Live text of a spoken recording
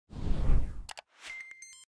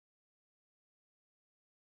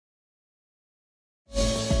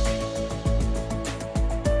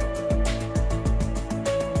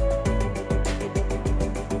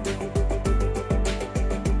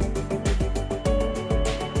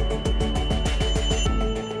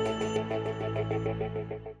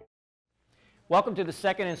Welcome to the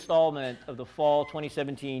second installment of the Fall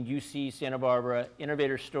 2017 UC Santa Barbara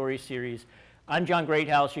Innovator Story Series. I'm John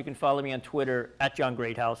Greathouse. You can follow me on Twitter at John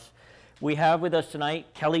Greathouse. We have with us tonight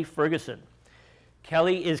Kelly Ferguson.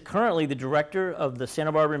 Kelly is currently the director of the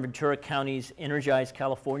Santa Barbara and Ventura County's Energize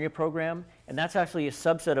California program, and that's actually a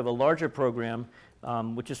subset of a larger program,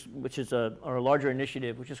 which is a larger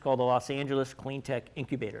initiative, which is called the Los Angeles Cleantech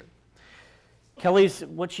Incubator.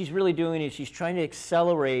 What she's really doing is she's trying to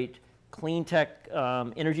accelerate clean tech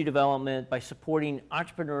energy development by supporting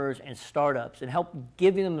entrepreneurs and startups and help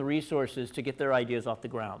giving them the resources to get their ideas off the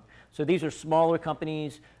ground. So these are smaller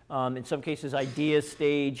companies, in some cases idea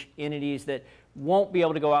stage entities that won't be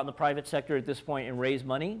able to go out in the private sector at this point and raise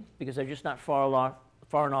money because they're just not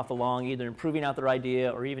far enough along, either improving out their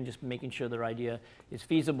idea or even just making sure their idea is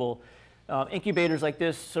feasible. Incubators like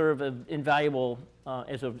this serve as an invaluable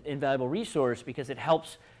resource because it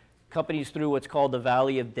helps companies through what's called the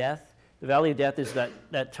Valley of Death. The Valley of Death is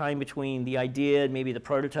that time between the idea and maybe the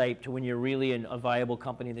prototype to when you're really a viable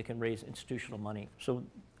company that can raise institutional money. So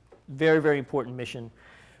very, very important mission.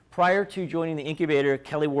 Prior to joining the incubator,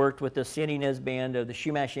 Kelly worked with the San Ynez Band of the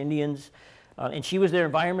Chumash Indians, and she was their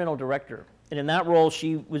environmental director. And in that role,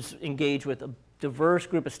 she was engaged with a diverse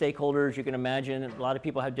group of stakeholders. You can imagine a lot of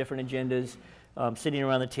people have different agendas sitting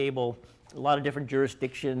around the table, a lot of different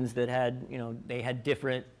jurisdictions that had, they had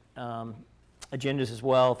different agendas as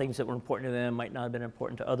well. Things that were important to them might not have been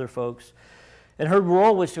important to other folks. And her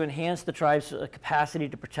role was to enhance the tribe's capacity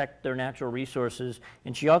to protect their natural resources.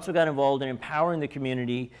 And she also got involved in empowering the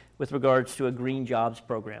community with regards to a green jobs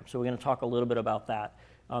program. So we're going to talk a little bit about that.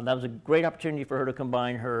 That was a great opportunity for her to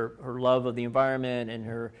combine her love of the environment and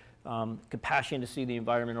her compassion to see the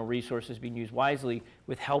environmental resources being used wisely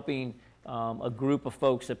with helping a group of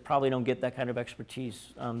folks that probably don't get that kind of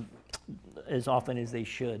expertise as often as they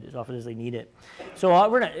should, as often as they need it. So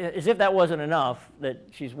as if that wasn't enough that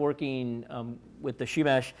she's working with the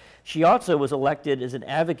Chumash, she also was elected as an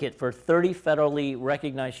advocate for 30 federally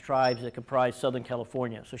recognized tribes that comprise Southern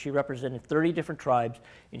California. So she represented 30 different tribes,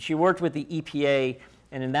 and she worked with the EPA,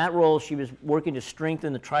 and in that role she was working to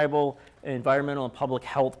strengthen the tribal, environmental, and public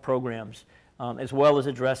health programs, as well as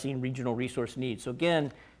addressing regional resource needs. So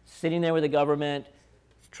again, sitting there with the government,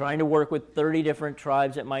 trying to work with 30 different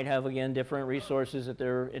tribes that might have, again, different resources that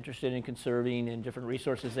they're interested in conserving and different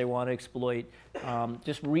resources they want to exploit.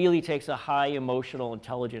 Just really takes a high emotional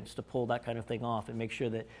intelligence to pull that kind of thing off and make sure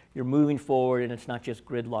that you're moving forward and it's not just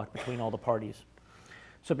gridlocked between all the parties.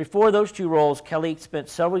 So before those two roles, Kelly spent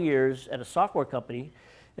several years at a software company,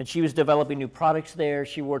 and she was developing new products there.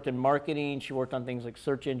 She worked in marketing. She worked on things like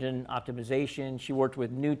search engine optimization. She worked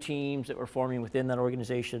with new teams that were forming within that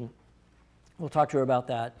organization. We'll talk to her about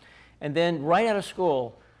that. And then right out of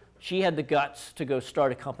school, she had the guts to go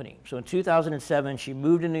start a company. So in 2007, she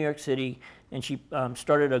moved to New York City, and she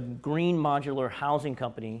started a green modular housing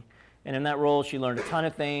company. And in that role, she learned a ton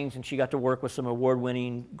of things, and she got to work with some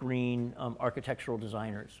award-winning green architectural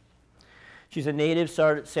designers. She's a native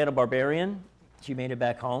Santa Barbarian. She made it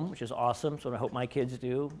back home, which is awesome, so I hope my kids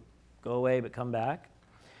do. Go away, but come back.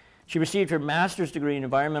 She received her master's degree in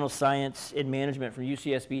environmental science and management from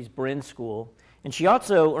UCSB's Brin School, and she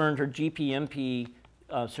also earned her GPMP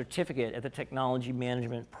certificate at the Technology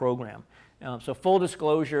Management Program. So full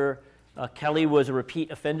disclosure, Kelly was a repeat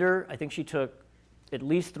offender. I think she took at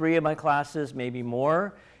least 3 of my classes, maybe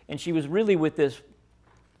more, and she was really with this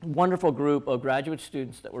wonderful group of graduate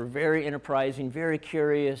students that were very enterprising, very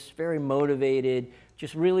curious, very motivated,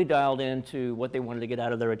 just really dialed into what they wanted to get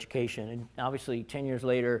out of their education. And obviously 10 years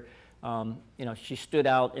later, she stood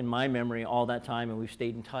out in my memory all that time, and we've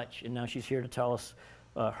stayed in touch, and now she's here to tell us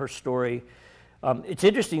her story. It's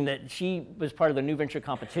interesting that she was part of the New Venture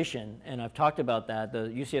Competition, and I've talked about that, the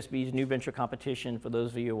UCSB's New Venture Competition. For those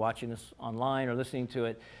of you watching this online or listening to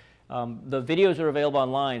it, the videos are available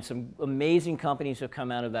online. Some amazing companies have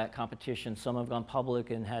come out of that competition. Some have gone public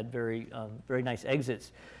and had very nice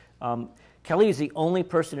exits. Kelly is the only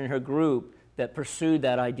person in her group that pursued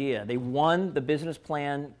that idea. They won the business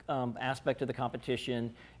plan aspect of the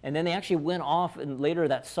competition, and then they actually went off later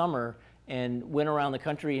that summer and went around the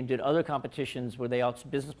country and did other competitions where they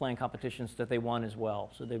business plan competitions that they won as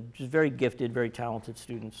well. So they're just very gifted, very talented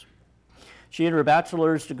students. She had her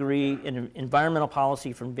bachelor's degree in environmental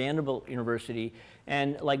policy from Vanderbilt University,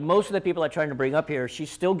 and like most of the people I'm trying to bring up here,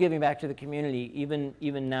 she's still giving back to the community,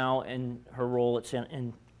 even now in her role at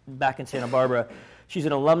back in Santa Barbara. She's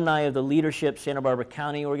an alumni of the Leadership Santa Barbara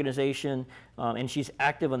County organization, and she's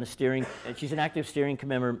active on the she's an active steering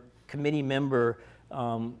committee member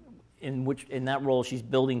in that role, she's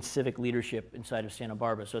building civic leadership inside of Santa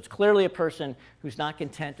Barbara. So it's clearly a person who's not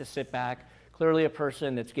content to sit back, clearly a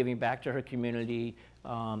person that's giving back to her community,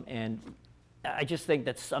 and I just think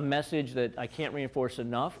that's a message that I can't reinforce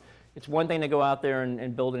enough. It's one thing to go out there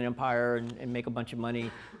and build an empire and make a bunch of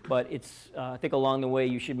money, but it's, I think along the way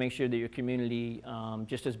you should make sure that your community,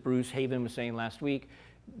 just as Bruce Haven was saying last week,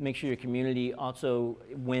 make sure your community also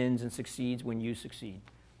wins and succeeds when you succeed.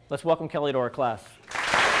 Let's welcome Kelly to our class.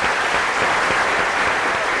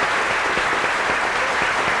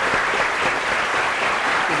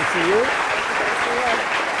 Good to see you.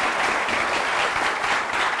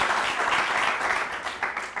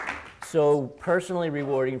 So personally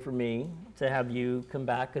rewarding for me to have you come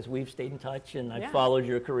back, because we've stayed in touch and I've followed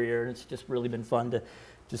your career, and it's just really been fun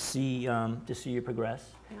to see you progress.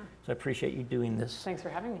 Yeah. So I appreciate you doing this. Thanks for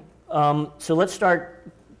having me. So let's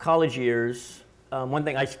start college years. One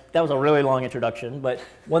thing that was a really long introduction, but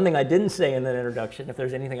one thing I didn't say in that introduction, if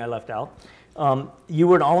there's anything I left out, you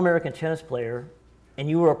were an All-American tennis player and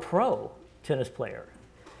you were a pro tennis player.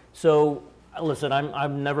 So listen,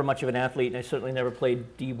 I'm never much of an athlete, and I certainly never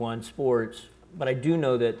played D1 sports, but I do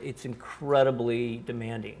know that it's incredibly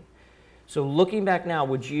demanding. So looking back now,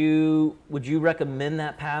 would you recommend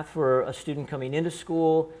that path for a student coming into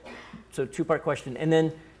school? So two-part question. And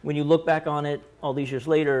then when you look back on it all these years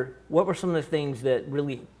later, what were some of the things that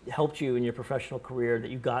really helped you in your professional career that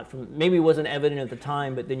you got from, maybe wasn't evident at the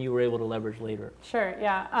time, but then you were able to leverage later? Sure,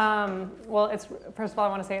 yeah. Well, first of all, I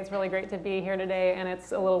want to say it's really great to be here today, and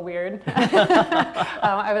it's a little weird.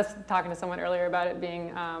 I was talking to someone earlier about it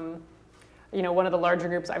being one of the larger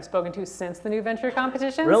groups I've spoken to since the New Venture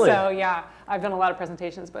competition. Really? So yeah, I've done a lot of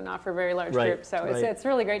presentations, but not for very large groups. So it's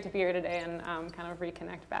really great to be here today and kind of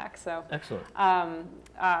reconnect back. So excellent.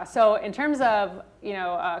 So in terms of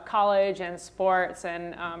college and sports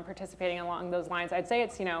and participating along those lines, I'd say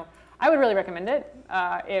it's I would really recommend it.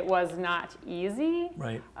 It was not easy.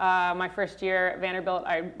 Right. My first year at Vanderbilt,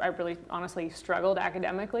 I really honestly struggled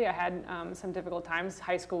academically. I had some difficult times.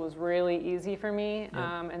 High school was really easy for me,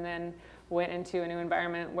 and then went into a new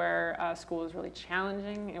environment where school was really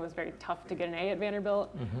challenging. It was very tough to get an A at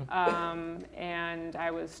Vanderbilt, and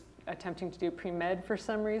I was attempting to do pre-med for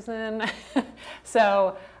some reason.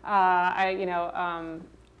 So I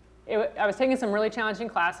was taking some really challenging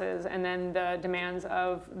classes, and then the demands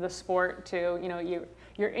of the sport to,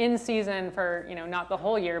 you're in season for, not the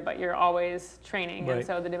whole year, but you're always training. Right. And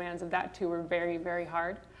so the demands of that too were very, very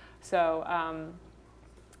hard. So,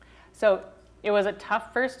 so it was a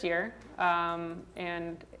tough first year.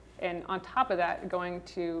 And on top of that, going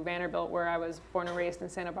to Vanderbilt, where I was born and raised in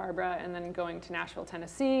Santa Barbara, and then going to Nashville,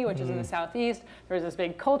 Tennessee, which is in the Southeast, there was this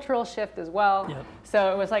big cultural shift as well. Yep.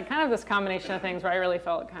 So it was like kind of this combination of things where I really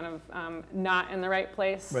felt kind of not in the right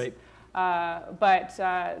place. Right. But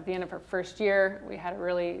at the end of our first year, we had a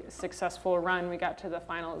really successful run. We got to the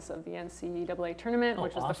finals of the NCAA tournament,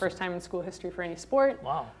 which was the first time in school history for any sport.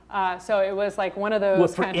 Wow. So it was like one of those.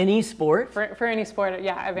 What, for any sport? For any sport,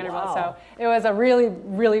 yeah, at Vanderbilt. Wow. So it was a really,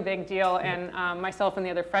 really big deal. And myself and the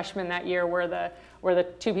other freshmen that year were the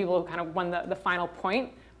two people who kind of won the final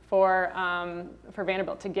point for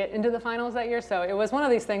Vanderbilt to get into the finals that year. So it was one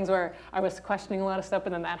of these things where I was questioning a lot of stuff,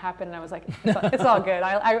 and then that happened, and I was like, it's all good.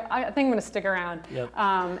 I think I'm going to stick around. Yep.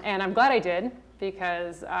 And I'm glad I did,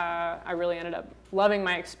 because I really ended up loving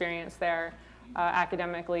my experience there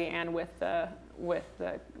academically and with the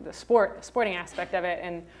sporting aspect of it.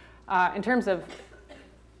 And in terms of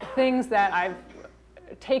things that I've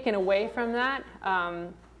taken away from that,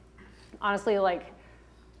 honestly, like,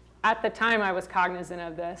 at the time, I was cognizant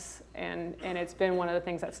of this, and it's been one of the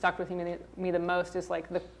things that stuck with me the most is like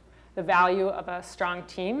the value of a strong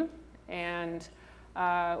team. And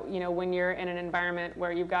when you're in an environment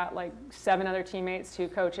where you've got like 7 other teammates, 2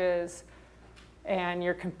 coaches, and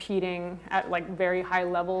you're competing at like very high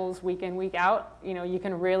levels week in, week out, you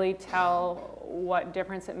can really tell what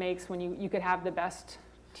difference it makes when you could have the best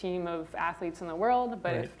team of athletes in the world,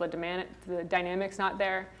 but if the dynamic's not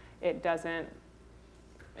there, it doesn't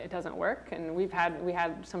work. And we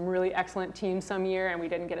had some really excellent teams some year, and we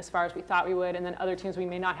didn't get as far as we thought we would. And then other teams, we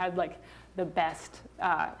may not have like the best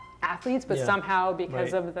athletes, but somehow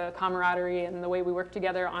because of the camaraderie and the way we work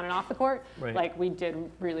together on and off the court, like we did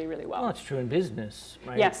really, really well. Well, it's true in business,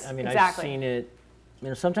 right? Yes, I mean, exactly. I've seen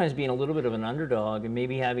it, sometimes being a little bit of an underdog and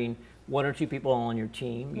maybe having 1 or 2 people on your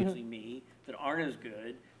team, usually me, that aren't as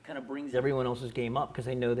good, kind of brings everyone else's game up because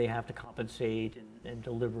they know they have to compensate and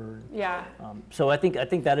deliver. Yeah. So I think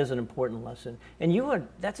that is an important lesson. And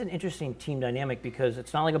that's an interesting team dynamic, because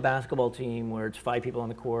it's not like a basketball team where it's 5 people on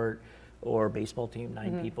the court, or a baseball team,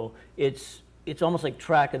 9 people. It's almost like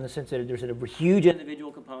track in the sense that there's a huge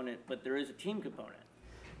individual component, but there is a team component,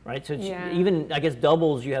 right? So it's even, I guess,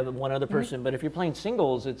 doubles, you have 1 other person, but if you're playing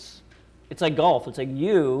singles, it's it's like golf. It's like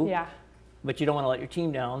you, Yeah. but you don't want to let your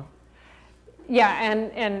team down. Yeah,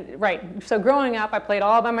 and right. So growing up, I played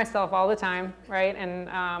all by myself all the time, right? And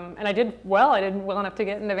I did well. I did well enough to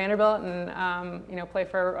get into Vanderbilt and you know, play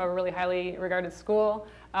for a really highly regarded school.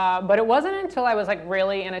 But it wasn't until I was like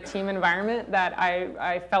really in a team environment that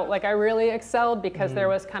I felt like I really excelled, because there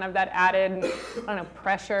was kind of that added, I don't know,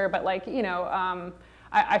 pressure, but like, you know,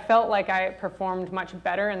 I felt like I performed much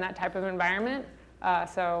better in that type of environment.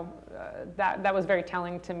 So that was very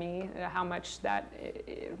telling to me, how much that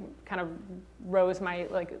kind of rose my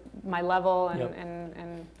level,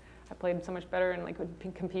 and I played so much better and like would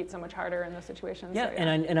compete so much harder in those situations. Yeah, so,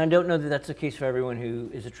 and I don't know that that's the case for everyone who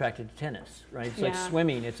is attracted to tennis, right? It's like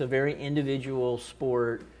swimming. It's a very individual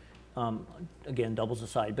sport. Again, doubles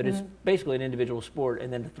aside, but it's basically an individual sport,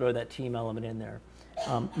 and then to throw that team element in there.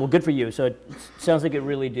 Well, good for you. So it sounds like it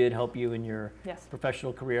really did help you in your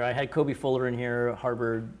professional career. I had Kobe Fuller in here,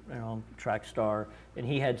 Harvard, you know, track star, and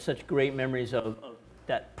he had such great memories of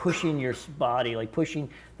that pushing your body, like pushing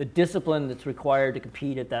the discipline that's required to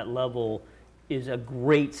compete at that level is a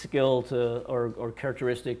great skill to or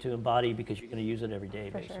characteristic to embody, because you're going to use it every day,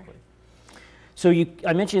 basically. Sure. So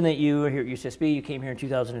I mentioned that you were here at UCSB. You came here in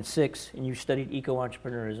 2006, and you studied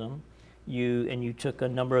eco-entrepreneurism. You took a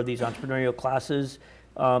number of these entrepreneurial classes,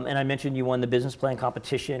 and I mentioned you won the business plan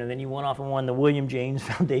competition, and then you went off and won the William James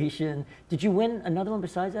Foundation. Did you win another one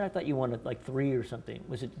besides that? I thought you won like 3 or something.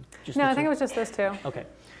 Was it just? No, I think it was just those 2. Okay.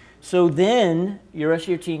 So then the rest of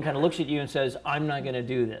your team kind of looks at you and says, I'm not going to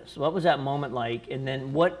do this. What was that moment like? And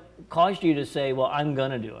then what caused you to say, well, I'm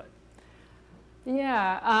going to do it?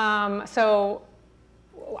 Yeah, so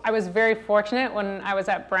I was very fortunate when I was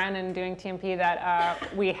at Bren and doing TMP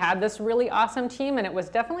that we had this really awesome team, and it was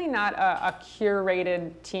definitely not a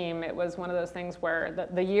curated team. It was one of those things where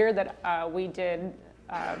the year that we did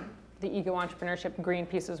the Eco Entrepreneurship Green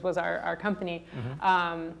Pieces was our company.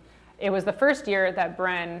 It was the first year that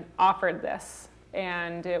Bren offered this,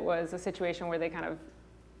 and it was a situation where they kind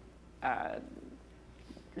of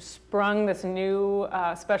sprung this new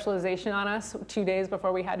specialization on us 2 days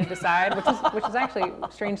before we had to decide, which is actually,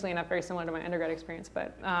 strangely enough, very similar to my undergrad experience.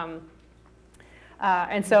 But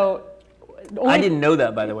and so I didn't know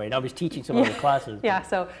that, by the way, and I was teaching some of the classes. Yeah,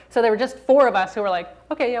 so there were just 4 of us who were like,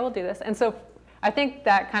 okay, yeah, we'll do this. And so I think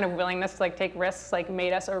that kind of willingness to like take risks like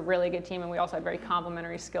made us a really good team, and we also had very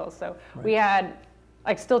complementary skills. So we had,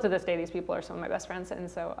 like, still to this day, these people are some of my best friends, and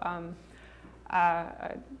so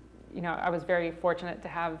you know, I was very fortunate to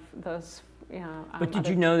have those. You know, but did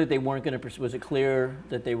you know that they weren't going to pursue? Was it clear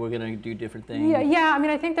that they were going to do different things? Yeah. I mean,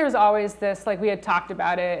 I think there was always this, like, we had talked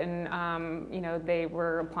about it, and you know, they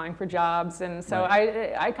were applying for jobs, and so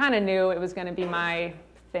I kind of knew it was going to be my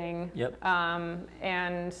thing. Yep.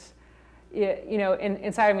 And you know,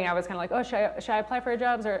 inside of me, I was kind of like, oh, should I apply for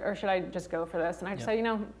jobs, or should I just go for this? And I decided, you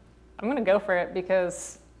know, I'm going to go for it,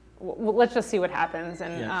 because let's just see what happens.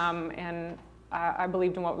 And and I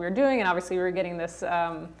believed in what we were doing, and obviously we were getting this,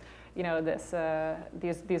 you know,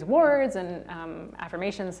 these awards and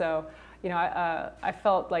affirmations. So, you know, I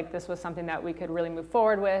felt like this was something that we could really move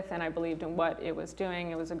forward with, and I believed in what it was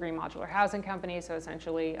doing. It was a green modular housing company, so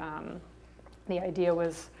essentially the idea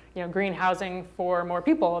was, you know, green housing for more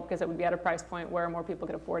people, because it would be at a price point where more people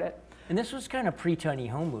could afford it. And this was kind of pre-tiny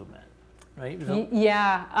home movement, right?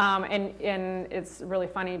 Yeah, and it's really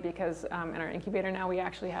funny because in our incubator now we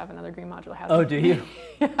actually have another green modular housing. Oh, do you?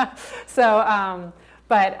 Yeah. So,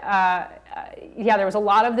 but yeah, there was a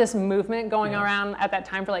lot of this movement going around at that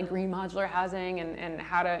time for like green modular housing and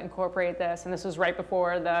how to incorporate this. And this was right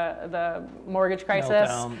before the mortgage crisis.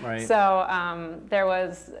 Meltdown, right. So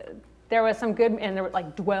there was some good, and there were,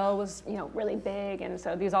 like, Dwell was, you know, really big, and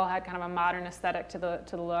so these all had kind of a modern aesthetic to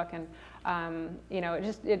the look, and you know,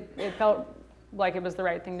 it felt like it was the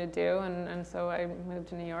right thing to do, and so I moved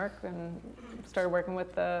to New York and started working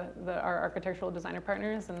with our architectural designer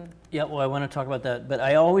partners. And yeah, well, I want to talk about that, but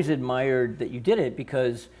I always admired that you did it,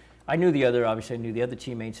 because I knew the other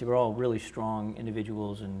teammates. They were all really strong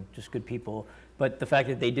individuals and just good people. But the fact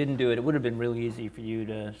that they didn't do it, it would have been really easy for you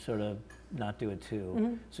to sort of not do it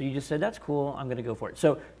too. So you just said, that's cool, I'm going to go for it.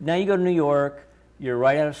 So now you go to New York, you're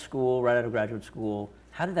right out of school, right out of graduate school.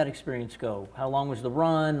 How did that experience go? How long was the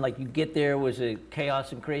run? Like, you get there, was it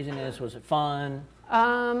chaos and craziness? Was it fun?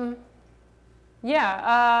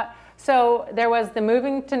 So there was the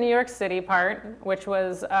moving to New York City part, which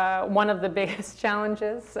was one of the biggest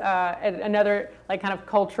challenges, another like kind of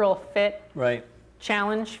cultural fit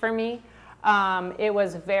challenge for me. It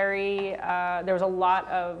was very, there was a lot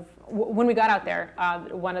of, when we got out there,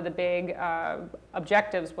 one of the big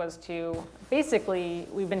objectives was to basically,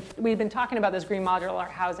 we've been talking about this green modular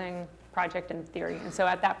housing project in theory. And so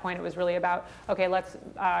at that point, it was really about, okay, let's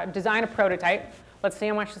design a prototype. Let's see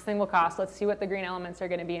how much this thing will cost. Let's see what the green elements are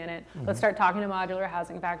going to be in it. Let's start talking to modular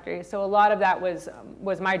housing factories. So a lot of that was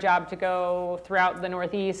my job to go throughout the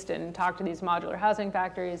Northeast and talk to these modular housing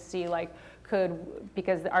factories, see like,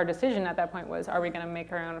 because our decision at that point was, are we going to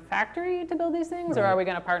make our own factory to build these things, or are we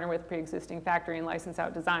going to partner with pre-existing factory and license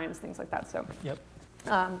out designs, things like that. So,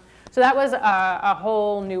 so that was a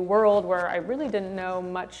whole new world where I really didn't know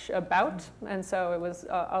much about, and so it was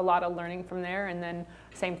a lot of learning from there. And then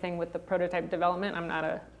same thing with the prototype development. I'm not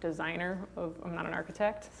a designer, I'm not an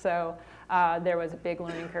architect, so there was a big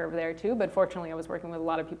learning curve there too. But fortunately, I was working with a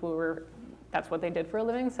lot of people who were, that's what they did for a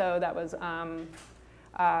living, so that was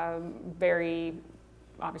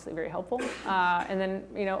obviously very helpful. And then,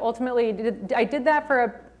 ultimately, I did that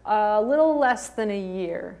for a little less than a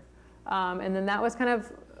year. And then that was kind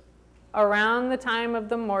of around the time of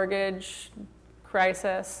the mortgage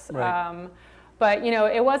crisis. Right. But,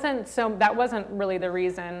 it wasn't that wasn't really the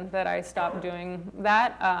reason that I stopped doing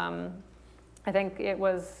that. I think it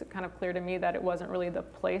was kind of clear to me that it wasn't really the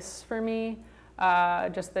place for me.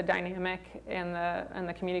 Just the dynamic and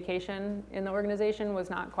the communication in the organization was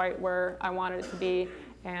not quite where I wanted it to be.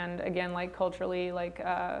 And again, like culturally, like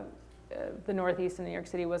the Northeast in New York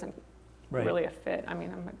City wasn't really a fit. I mean,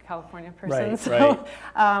 I'm a California person, so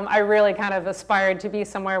I really kind of aspired to be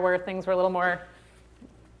somewhere where things were a little more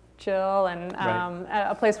chill and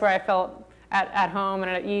a place where I felt at home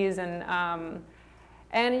and at ease. And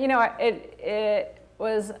it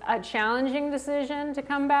was a challenging decision to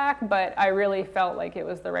come back, but I really felt like it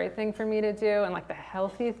was the right thing for me to do and like the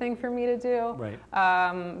healthy thing for me to do. Right.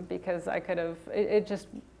 Because I could have,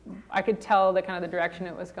 I could tell the kind of the direction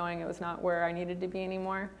it was going. It was not where I needed to be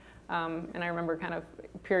anymore. And I remember kind of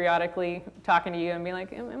periodically talking to you and being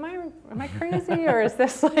like, am I crazy? Or is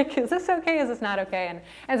this like, is this okay? Is this not okay?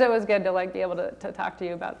 And so it was good to like be able to talk to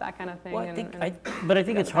you about that kind of thing. Well, but I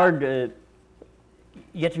think it's hard to,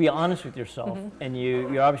 you have to be honest with yourself, and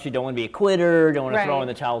you obviously don't want to be a quitter, don't want to throw in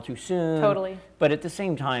the towel too soon. Totally. But at the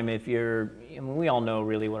same time, if we all know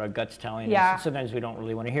really what our gut's telling us. Sometimes we don't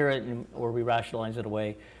really want to hear it, or we rationalize it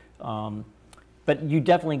away. But you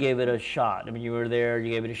definitely gave it a shot. I mean, you were there,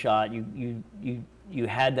 you gave it a shot. You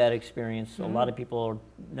had that experience. A lot of people are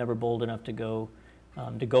never bold enough to go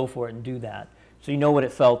for it and do that. So you know what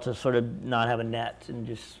it felt to sort of not have a net and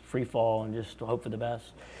just free fall and just hope for the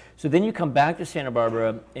best. So then you come back to Santa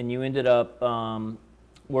Barbara and you ended up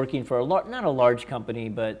working for not a large company,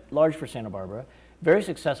 but large for Santa Barbara, very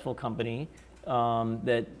successful company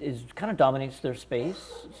that kind of dominates their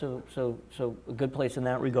space. So a good place in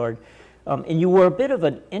that regard. And you were a bit of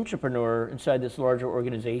an entrepreneur inside this larger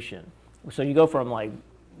organization. So you go from like,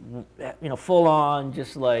 full on,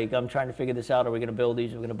 just like, I'm trying to figure this out. Are we going to build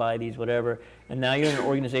these? Are we going to buy these? Whatever. And now you're in an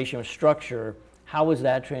organization with structure. How was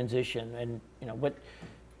that transition? And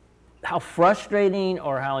how frustrating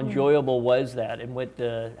or how enjoyable was that? And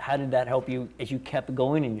how did that help you as you kept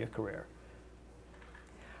going in your career?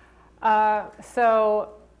 So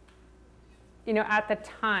at the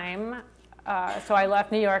time, so I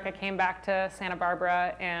left New York, I came back to Santa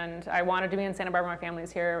Barbara, and I wanted to be in Santa Barbara. My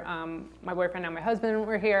family's here. My boyfriend and my husband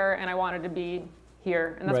were here, and I wanted to be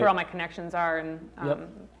here. And that's where all my connections are, and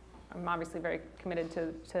I'm obviously very committed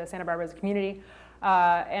to Santa Barbara as a community.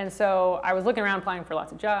 And so I was looking around applying for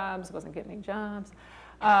lots of jobs, wasn't getting any jobs.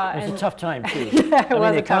 It was a tough time, too.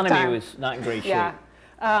 The economy was not in great shape.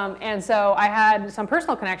 And so I had some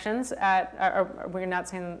personal connections we're not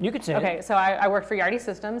saying. You could say okay, it. so I worked for Yardi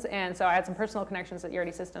Systems, and so I had some personal connections at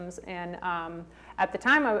Yardi Systems. And at the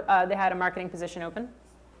time, they had a marketing position open.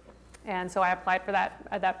 And so I applied for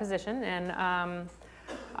that position, and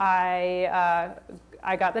I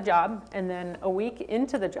got the job. And then a week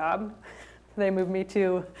into the job, they moved me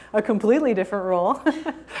to a completely different role,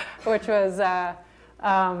 which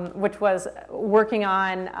was working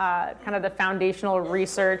on kind of the foundational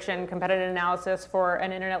research and competitive analysis for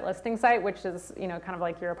an internet listing site, which is kind of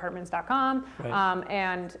like yourapartments.com. Right.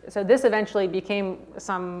 And so this eventually became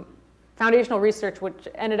some foundational research, which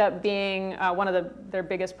ended up being one of their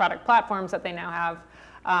biggest product platforms that they now have.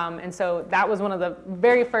 And so that was one of the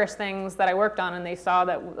very first things that I worked on, and they saw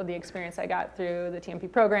that the experience I got through the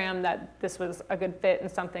TMP program, that this was a good fit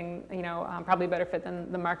and something, probably a better fit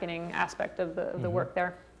than the marketing aspect of the work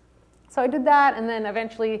there. So I did that, and then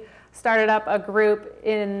eventually started up a group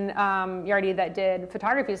in Yardi that did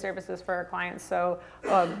photography services for our clients. So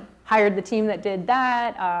hired the team that did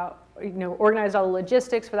that, organized all the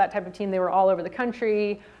logistics for that type of team. They were all over the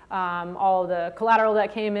country, all the collateral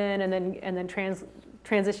that came in, and then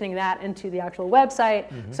transitioning that into the actual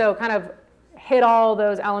website. So kind of hit all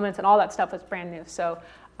those elements, and all that stuff was brand new. So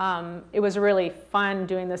it was really fun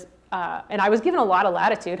doing this. And I was given a lot of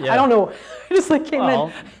latitude. Yeah. I don't know, I just like came in.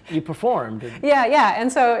 You performed. Yeah, and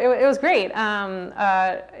so it was great.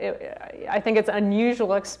 I think it's an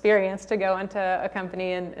unusual experience to go into a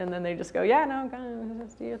company and then they just go, yeah, no, go on,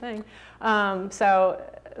 just do your thing. So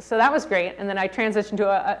that was great. And then I transitioned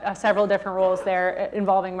to several different roles there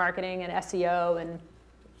involving marketing and SEO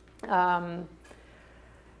and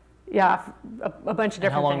yeah, a bunch of different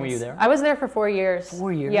things. How long were you there? I was there for 4 years.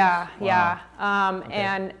 4 years? Yeah, wow. yeah. Okay.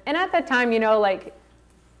 And at that time, like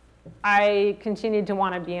I continued to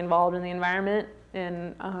want to be involved in the environment,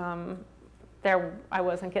 and there I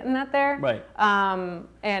wasn't getting that there. Right. And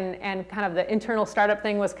kind of the internal startup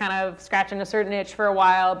thing was kind of scratching a certain itch for a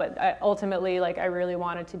while, but ultimately, like I really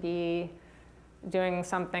wanted to be doing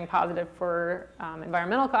something positive for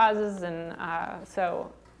environmental causes, and so.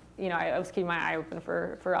 I was keeping my eye open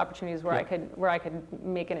for opportunities where I could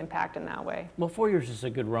make an impact in that way. Well, 4 years is a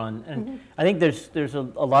good run, and I think there's a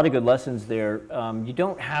lot of good lessons there. You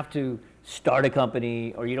don't have to start a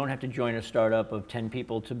company, or you don't have to join a startup of 10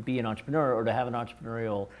 people to be an entrepreneur or to have an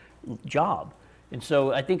entrepreneurial job. And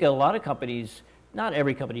so I think a lot of companies, not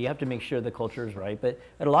every company, you have to make sure the culture is right, but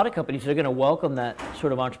at a lot of companies, they're going to welcome that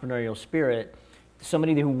sort of entrepreneurial spirit.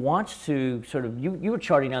 Somebody who wants to sort of, you were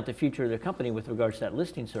charting out the future of their company with regards to that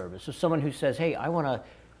listing service. So someone who says, hey, I want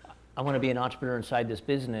to be an entrepreneur inside this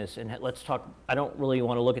business, and let's talk, I don't really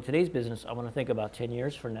want to look at today's business, I want to think about 10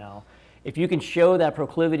 years from now. If you can show that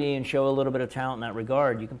proclivity and show a little bit of talent in that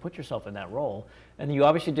regard, you can put yourself in that role. And you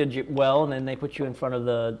obviously did well, and then they put you in front of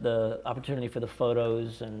the opportunity for the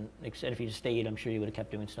photos, and if you stayed, I'm sure you would have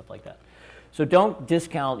kept doing stuff like that. So don't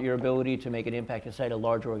discount your ability to make an impact inside a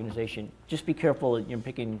large organization. Just be careful that you're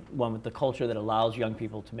picking one with the culture that allows young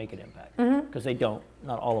people to make an impact, because they don't.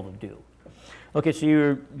 Not all of them do. Okay, so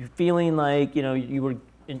you're feeling like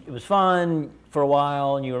it was fun for a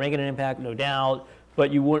while, and you were making an impact, no doubt,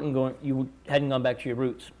 but you hadn't gone back to your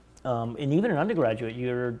roots. And even an undergraduate,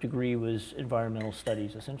 your degree was environmental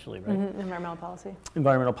studies, essentially, right? Environmental policy.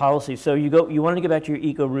 Environmental policy. So you wanted to get back to your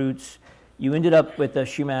eco roots. You ended up with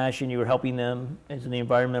Shumash, and you were helping them as the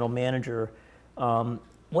environmental manager. I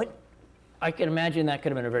can imagine that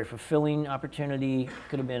could have been a very fulfilling opportunity.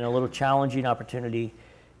 Could have been a little challenging opportunity.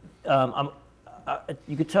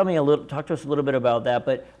 You could talk to us a little bit about that.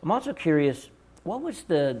 But I'm also curious, what was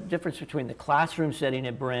the difference between the classroom setting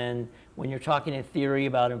at Bren when you're talking in theory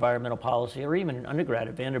about environmental policy, or even an undergrad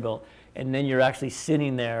at Vanderbilt, and then you're actually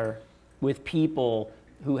sitting there with people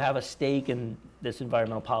who have a stake in this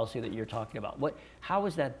environmental policy that you're talking about? How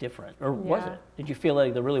was that different, or was it? Did you feel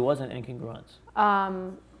like there really wasn't incongruence?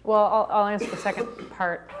 Well, I'll answer the second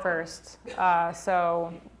part first. I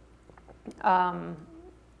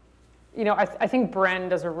think Bren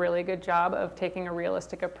does a really good job of taking a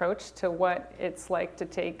realistic approach to what it's like to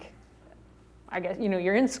take, I guess,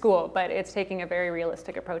 you're in school, but it's taking a very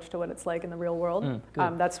realistic approach to what it's like in the real world.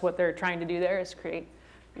 That's what they're trying to do there, is create,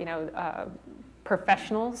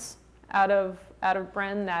 professionals out of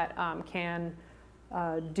Bren that can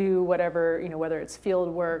do whatever, whether it's field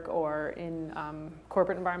work or in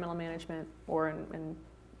corporate environmental management or in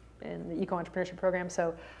the eco-entrepreneurship program.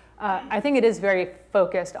 So I think it is very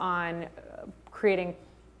focused on creating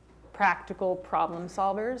practical problem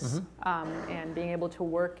solvers and being able to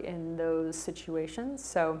work in those situations.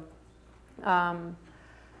 So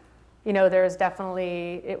there's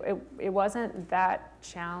definitely, it wasn't that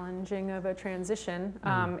challenging of a transition.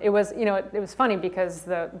 It was, it was funny because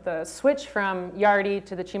the switch from Yardi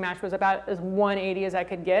to the Chumash was about as 180 as I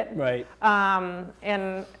could get. Right.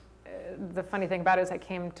 And the funny thing about it is I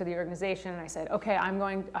came to the organization and I said, okay,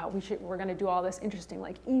 we're going to do all this interesting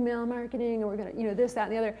like email marketing, and we're going to, this, that,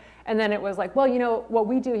 and the other. And then it was like, well, what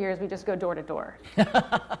we do here is we just go door to door.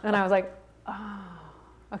 And I was like, oh.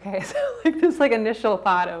 Okay, so like this initial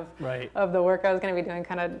thought of the work I was going to be doing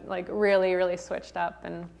kind of like really, really switched up.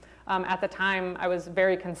 And at the time, I was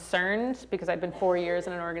very concerned because I'd been 4 years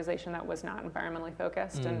in an organization that was not environmentally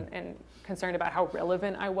focused and concerned about how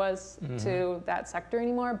relevant I was to that sector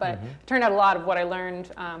anymore. But it turned out a lot of what I learned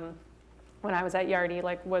when I was at Yardi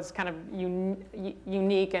was kind of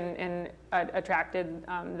unique and attracted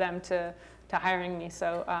them to hiring me.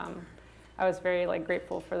 So. I was very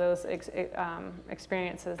grateful for those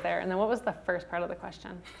experiences there. And then what was the first part of the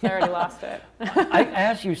question? I already lost it. I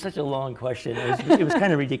asked you such a long question. It was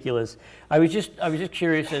kind of ridiculous. I was just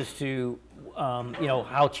curious as to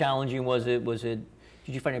how challenging was it? Did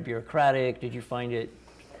you find it bureaucratic? Did you find it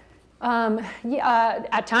Yeah,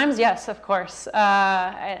 at times, yes, of course.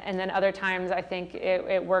 And then other times, I think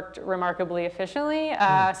it worked remarkably efficiently.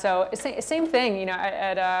 So same thing, you know,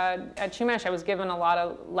 at Chumash, I was given a lot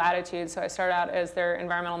of latitude. So I started out as their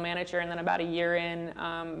environmental manager, and then about a year in,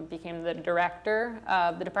 became the director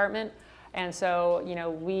of the department. And so, you know,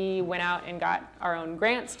 we went out and got our own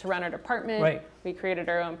grants to run our department. Right. We created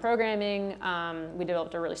our own programming. We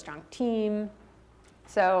developed a really strong team.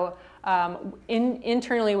 So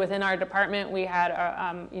internally within our department, we had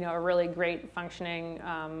a really great functioning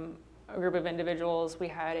group of individuals. We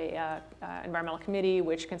had a environmental committee,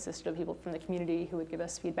 which consisted of people from the community who would give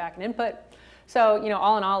us feedback and input. So, you know,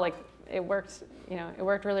 all in all, like, it worked. You know, it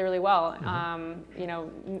worked really, really well. You know,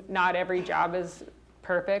 not every job is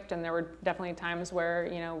perfect, and there were definitely times where,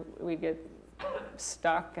 you know, we'd get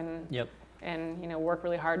stuck and you know, work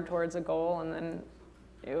really hard towards a goal, and then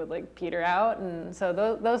it would like peter out. And so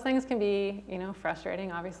those things can be, you know,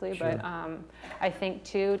 frustrating, obviously. Sure. But I think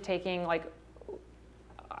too, taking like,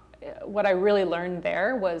 what I really learned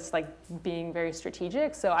there was like being very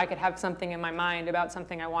strategic. So I could have something in my mind about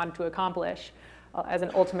something I wanted to accomplish as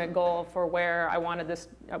an ultimate goal for where I wanted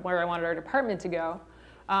our department to go.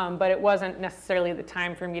 But it wasn't necessarily the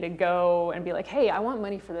time for me to go and be like, hey, I want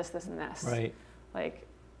money for this, this, and this. Right. Like,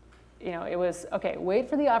 you know, it was, okay, wait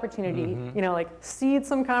for the opportunity, you know, like seed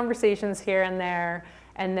some conversations here and there,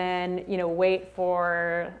 and then, you know, wait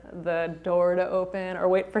for the door to open, or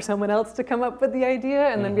wait for someone else to come up with the idea,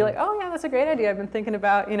 and then be like, oh yeah, that's a great idea, I've been thinking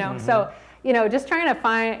about, you know. So, you know, just trying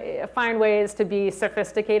to find ways to be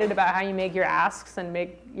sophisticated about how you make your asks and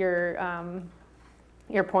make your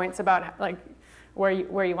points about like where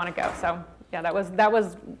you want to go. So yeah, that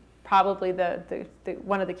was probably the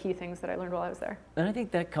one of the key things that I learned while I was there. And I think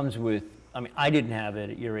that comes with, I mean, I didn't have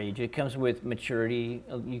it at your age. It comes with maturity.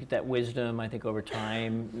 You get that wisdom, I think, over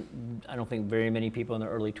time. I don't think very many people in their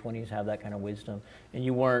early 20s have that kind of wisdom. And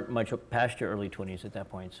you weren't much past your early 20s at that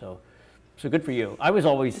point, so good for you. I was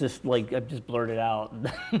always just like, I just blurted out,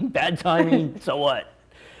 bad timing, so what?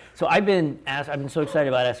 So I've been so excited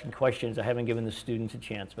about asking questions. I haven't given the students a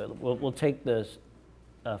chance, but we'll take this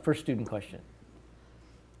first student question.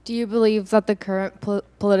 Do you believe that the current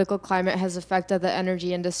political climate has affected the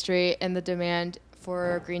energy industry and the demand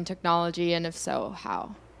for green technology, and if so,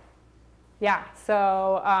 how? Yeah,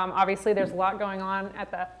 so obviously there's a lot going on at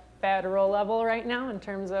the federal level right now in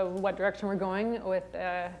terms of what direction we're going with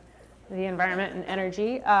the environment and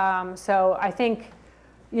energy. So I think,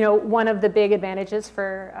 you know, one of the big advantages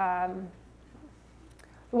for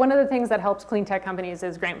one of the things that helps clean tech companies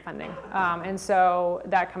is grant funding. And so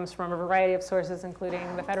that comes from a variety of sources,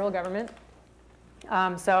 including the federal government.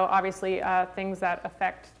 So obviously things that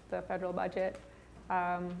affect the federal budget,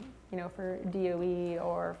 you know, for DOE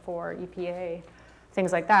or for EPA,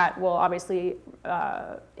 things like that will obviously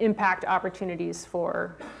impact opportunities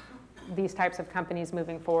for these types of companies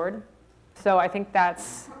moving forward. So I think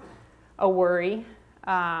that's a worry.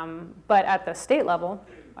 But at the state level,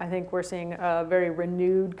 I think we're seeing a very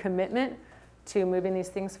renewed commitment to moving these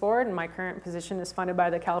things forward. And my current position is funded by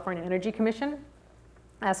the California Energy Commission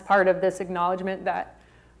as part of this acknowledgement that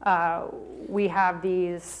we have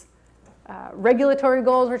these regulatory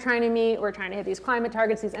goals we're trying to meet. We're trying to hit these climate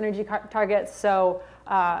targets, these energy targets. So,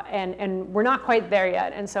 and we're not quite there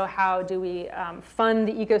yet. And so how do we fund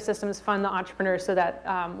the ecosystems, fund the entrepreneurs so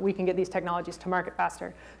that we can get these technologies to market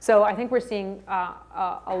faster? So I think we're seeing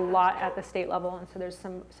a lot at the state level, and so there's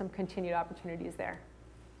some continued opportunities there.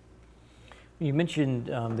 You mentioned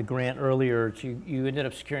the grant earlier. You ended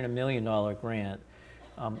up securing $1 million grant.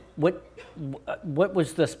 What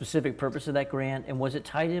was the specific purpose of that grant, and was it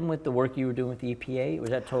tied in with the work you were doing with the EPA, or was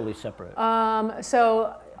that totally separate?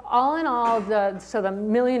 So all in all, the $1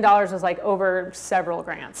 million was like over several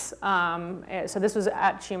grants. So this was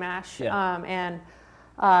at Chumash,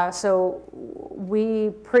 yeah. So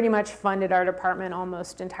we pretty much funded our department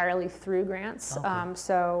almost entirely through grants. Okay.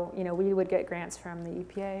 So you know, we would get grants from the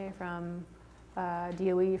EPA, from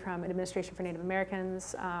DOE, from Administration for Native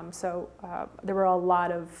Americans. So there were a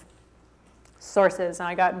lot of sources, and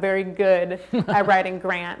I got very good at writing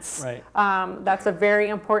grants. Right. That's a very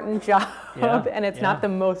important job, yeah, and it's not the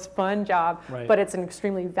most fun job, right, but it's an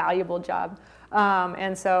extremely valuable job.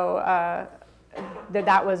 And so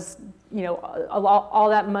that was, you know, all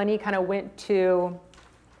that money kind of went to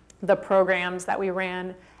the programs that we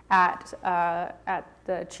ran at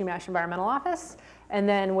the Chumash Environmental Office. And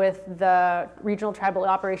then with the Regional Tribal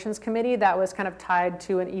Operations Committee, that was kind of tied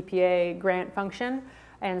to an EPA grant function.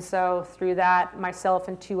 And so through that, myself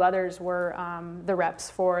and two others were the reps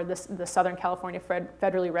for the Southern California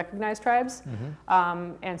federally recognized tribes.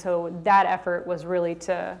 Mm-hmm. And so that effort was really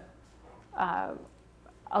to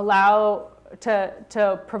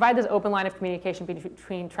to provide this open line of communication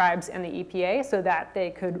between tribes and the EPA so that they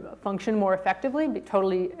could function more effectively,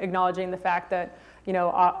 totally acknowledging the fact that, you know,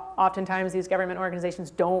 oftentimes these government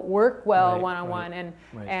organizations don't work well one-on-one,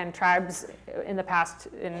 and tribes in the past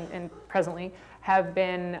and presently have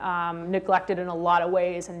been neglected in a lot of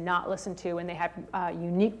ways and not listened to, and they have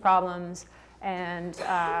unique problems and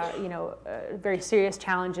you know, very serious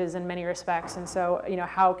challenges in many respects. And so, you know,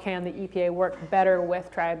 how can the EPA work better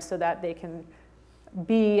with tribes so that they can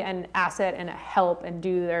be an asset and a help and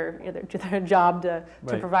do their job to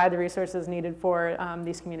provide the resources needed for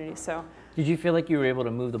these communities. So, did you feel like you were able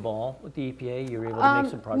to move the ball with the EPA? You were able to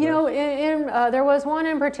make some progress? You know, there was one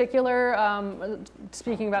in particular,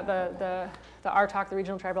 speaking about the RTOC, the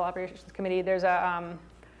Regional Tribal Operations Committee, there's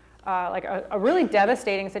like a really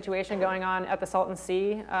devastating situation going on at the Salton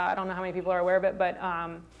Sea. I don't know how many people are aware of it, but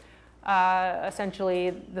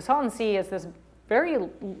essentially the Salton Sea is this very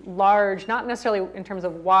large, not necessarily in terms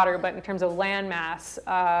of water, but in terms of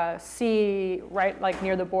landmass, sea right like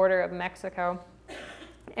near the border of Mexico.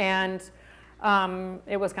 And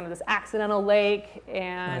it was kind of this accidental lake,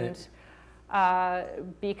 and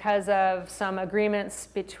because of some agreements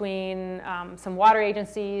between some water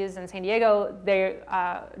agencies and San Diego, they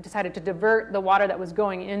decided to divert the water that was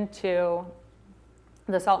going into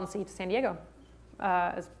the Salton Sea to San Diego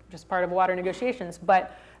as just part of water negotiations.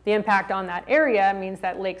 But the impact on that area means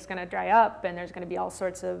that lake's going to dry up, and there's going to be all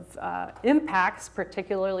sorts of impacts,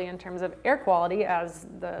 particularly in terms of air quality as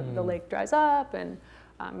the lake dries up, and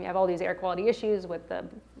you have all these air quality issues with the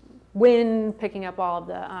wind picking up all of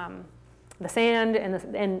the sand,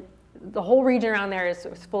 and the whole region around there is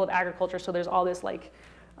full of agriculture, so there's all this like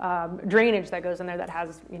drainage that goes in there that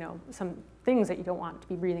has, you know, some things that you don't want to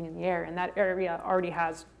be breathing in the air, and that area already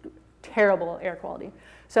has terrible air quality.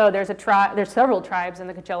 So there's several tribes in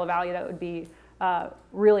the Coachella Valley that would be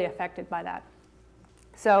really affected by that.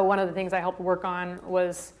 So one of the things I helped work on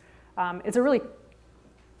was, it's a really,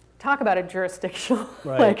 talk about a jurisdictional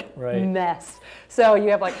mess. So you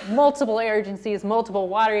have like multiple agencies, multiple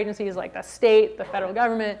water agencies, like the state, the federal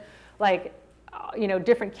government, like, you know,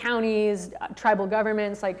 different counties, tribal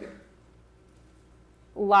governments, like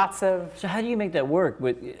lots of. So how do you make that work?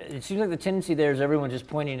 It seems like the tendency there is everyone just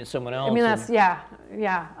pointing at someone else. I mean, that's, yeah.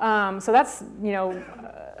 So that's, you know,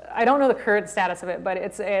 I don't know the current status of it, but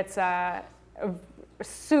it's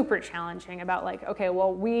super challenging about like, okay,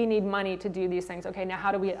 well, we need money to do these things. Okay, now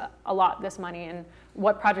how do we allot this money, and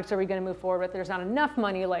what projects are we going to move forward with? There's not enough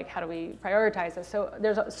money, like how do we prioritize this? So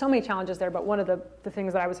there's so many challenges there, but one of the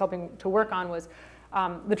things that I was helping to work on was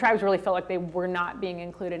the tribes really felt like they were not being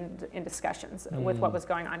included in discussions with what was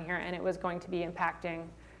going on here, and it was going to be impacting,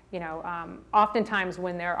 you know, oftentimes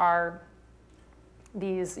when there are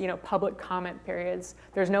these, you know, public comment periods,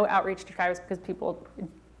 there's no outreach to tribes because people,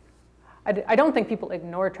 I don't think people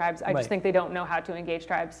ignore tribes. I just think they don't know how to engage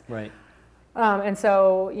tribes. Right. And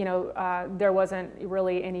so, you know, there wasn't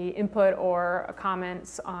really any input or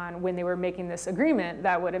comments on when they were making this agreement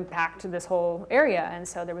that would impact this whole area. And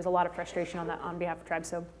so there was a lot of frustration on that on behalf of tribes.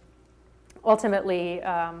 So ultimately,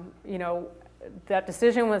 you know, that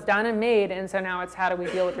decision was done and made. And so now it's how do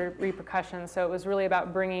we deal with the repercussions. So it was really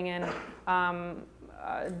about bringing in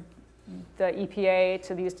the EPA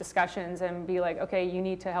to these discussions and be like, okay, you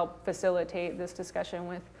need to help facilitate this discussion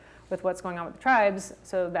with what's going on with the tribes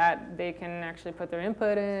so that they can actually put their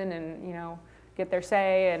input in and, you know, get their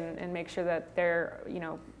say and make sure that their, you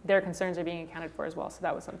know, their concerns are being accounted for as well. So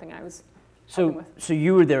that was something I was helping with. So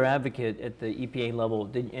you were their advocate at the EPA level.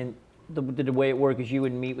 Did the way it worked is you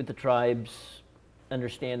would meet with the tribes,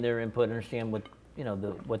 understand their input, understand what, you know,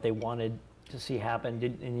 what they wanted to see happen,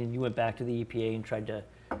 and then you went back to the EPA and tried to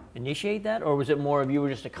initiate that, or was it more of you were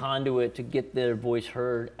just a conduit to get their voice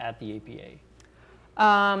heard at the EPA?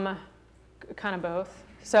 Kind of both.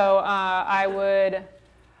 So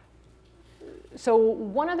so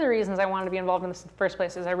one of the reasons I wanted to be involved in this in the first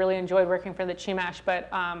place is I really enjoyed working for the Chumash, but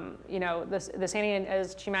you know, the San Diego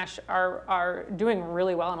Chumash are doing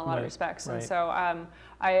really well in a lot of respects, and so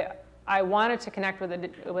I wanted to connect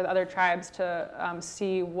with other tribes to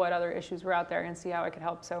see what other issues were out there and see how I could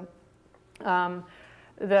help. So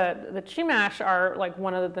the Chumash are like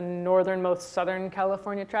one of the northernmost Southern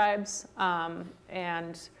California tribes,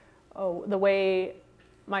 and the way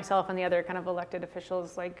myself and the other kind of elected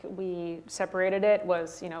officials, like we separated it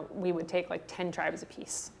was, you know, we would take like 10 tribes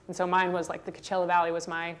apiece. And so mine was like the Coachella Valley was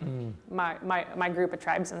my group of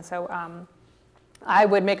tribes. And so I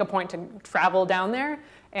would make a point to travel down there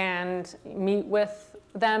and meet with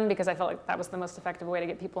them because I felt like that was the most effective way to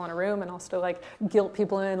get people in a room and also like guilt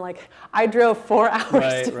people in, like, I drove 4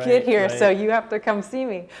 hours to get here, so you have to come see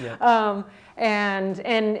me. Yeah.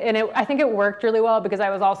 I think it worked really well because I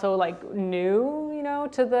was also like new, you know,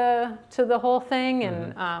 to the whole thing,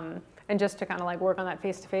 and just to kind of like work on that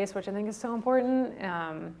face-to-face, which I think is so important.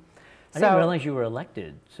 I didn't realize you were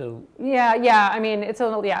elected, so. Yeah, I mean, it's a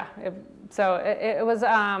little, yeah. It was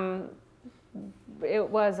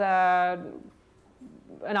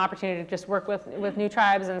an opportunity to just work with new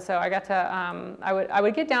tribes, and so I got to, I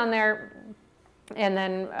would get down there and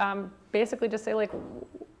then basically just say, like,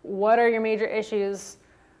 what are your major issues?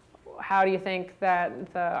 How do you think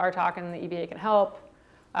that the RTOC and the EBA can help?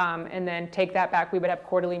 And then take that back. We would have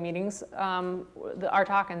quarterly meetings, the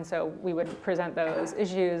RTOC, and so we would present those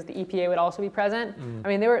issues. The EPA would also be present. I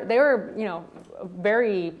mean, they were you know,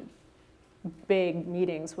 very big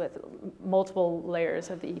meetings with multiple layers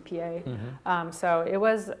of the EPA. So it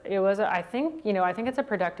was I think it's a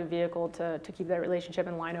productive vehicle to keep that relationship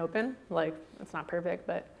and line open. Like, it's not perfect,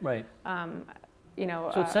 but right. You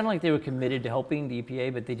know. So it sounded like they were committed to helping the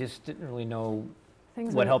EPA, but they just didn't really know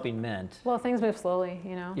what helping meant. Well, things move slowly,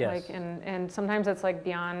 you know. Yes. Like, and sometimes it's like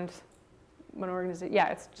beyond one organization. Yeah,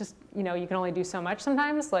 it's just, you know, you can only do so much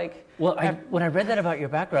sometimes. Like, well, when I read that about your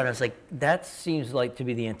background, I was like, that seems like to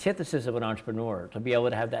be the antithesis of an entrepreneur, to be able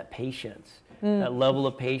to have that patience, that level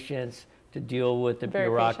of patience to deal with the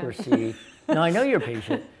bureaucracy. No, I know you're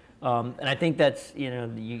patient. And I think that's, you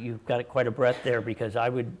know, you've got quite a breadth there, because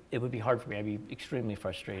it would be hard for me. I'd be extremely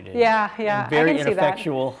frustrated. Yeah. Very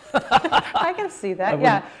ineffectual. I can see that.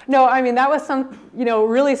 Yeah. No, I mean, that was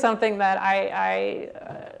really something that I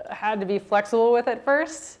had to be flexible with at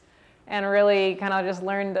first, and really kind of just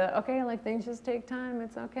learned to, okay, like, things just take time.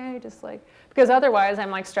 It's okay. Just like, because otherwise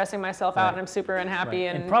I'm like stressing myself out and I'm super unhappy,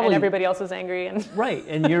 and everybody else is angry. And right.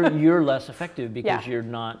 And you're less effective because you're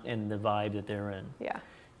not in the vibe that they're in. Yeah.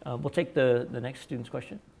 We'll take the next student's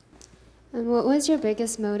question. What was your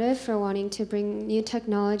biggest motive for wanting to bring new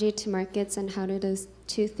technology to markets, and how do those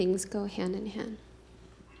two things go hand in hand?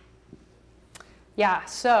 Yeah,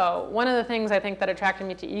 so one of the things I think that attracted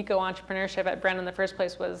me to eco-entrepreneurship at Brennan in the first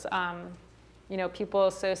place was, you know, people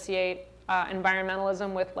associate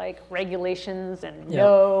environmentalism with like regulations and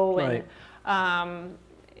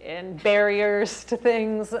and barriers to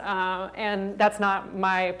things, and that's not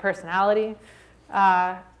my personality.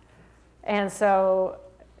 And so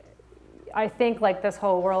I think like this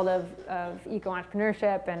whole world of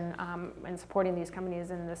eco-entrepreneurship and supporting these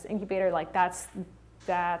companies in this incubator, like that's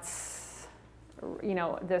you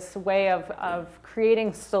know, this way of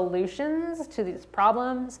creating solutions to these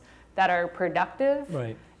problems that are productive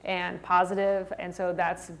and positive, and so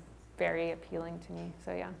that's very appealing to me.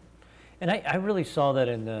 So yeah. And I really saw that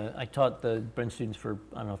I taught the Bren students for,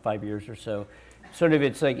 I don't know, 5 years or so. Sort of,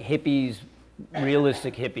 it's like hippies,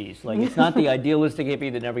 realistic hippies. Like, it's not the idealistic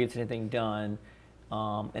hippie that never gets anything done,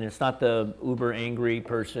 and it's not the uber angry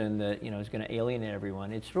person that, you know, is going to alienate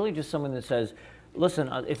everyone. It's really just someone that says, listen,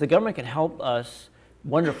 if the government can help us,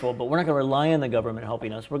 wonderful, but we're not going to rely on the government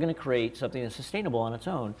helping us. We're going to create something that's sustainable on its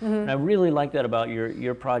own. And I really like that about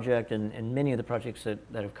your project and many of the projects that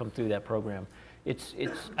have come through that program. It's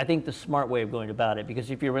I think the smart way of going about it, because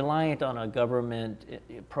if you're reliant on a government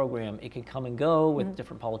program, it can come and go with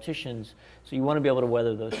different politicians. So you want to be able to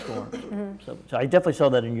weather those storms. So I definitely saw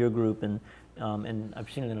that in your group, and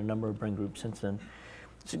I've seen it in a number of Bren groups since then.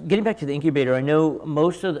 So getting back to the incubator, I know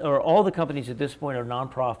most of all the companies at this point are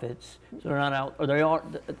nonprofits, so they're not out. Or they are.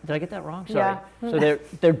 Did I get that wrong? Sorry. Yeah. So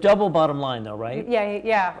they're double bottom line though, right?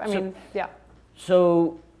 Yeah. I mean, yeah.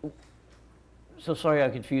 So sorry, I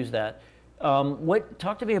confused that.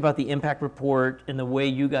 Talk to me about the impact report and the way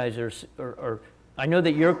you guys are. I know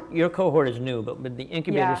that your cohort is new, but the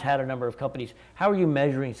incubator's had a number of companies. How are you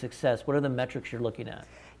measuring success? What are the metrics you're looking at?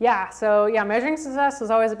 Yeah, so measuring success is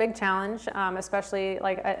always a big challenge, especially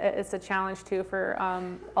like it's a challenge too for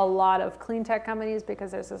a lot of clean tech companies, because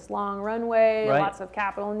there's this long runway, lots of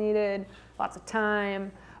capital needed, lots of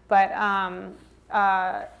time. But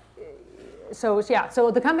so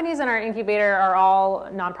the companies in our incubator are all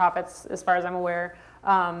nonprofits, as far as I'm aware,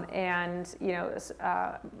 and you know,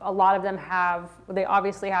 a lot of them they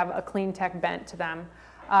obviously have a clean tech bent to them,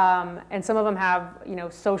 and some of them have, you know,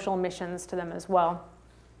 social missions to them as well.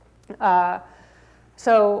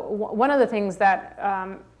 So one of the things that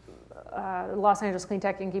the Los Angeles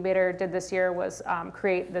Cleantech Incubator did this year was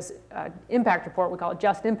create this impact report. We call it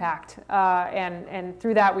Just Impact, and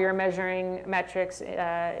through that we were measuring metrics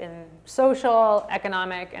in social,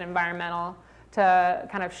 economic, and environmental to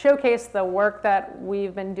kind of showcase the work that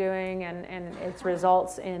we've been doing and its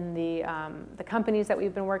results in the companies that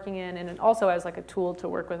we've been working in, and also as like a tool to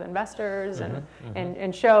work with investors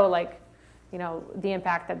and show like, you know, the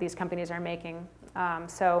impact that these companies are making.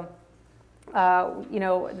 You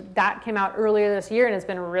know, that came out earlier this year and has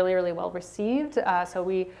been really, really well received. So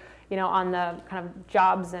we, you know, on the kind of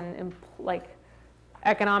jobs and like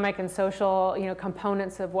economic and social, you know,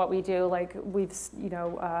 components of what we do, like we've, you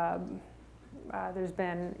know, there's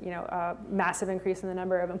been, you know, a massive increase in the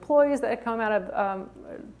number of employees that have come out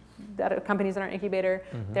of companies in our incubator.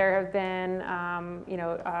 There have been, you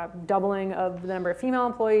know, doubling of the number of female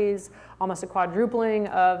employees, almost a quadrupling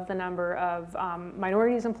of the number of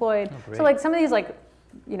minorities employed. So like some of these like,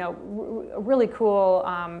 you know, really cool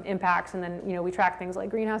impacts. And then, you know, we track things like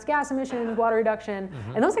greenhouse gas emissions, water reduction,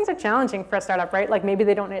 and those things are challenging for a startup, right? Like maybe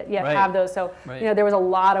they don't yet have those. So, you know, there was a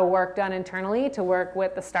lot of work done internally to work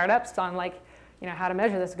with the startups on like, you know, how to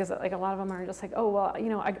measure this, because like a lot of them are just like, oh, well, you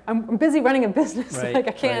know, I'm busy running a business. Like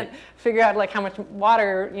I can't figure out like how much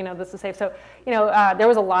water, you know, this is safe. So, you know, there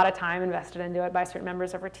was a lot of time invested into it by certain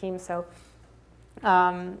members of our team. So,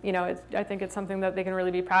 you know, I think it's something that they can really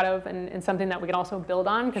be proud of, and something that we can also build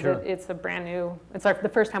on, because it's a brand new, it's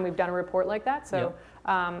the first time we've done a report like that. So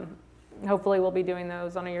hopefully we'll be doing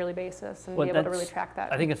those on a yearly basis and be able to really track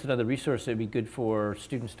that. I think it's another resource that would be good for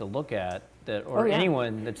students to look at, that, or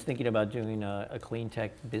anyone that's thinking about doing a clean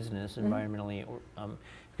tech business environmentally, or,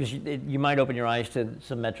 because you might open your eyes to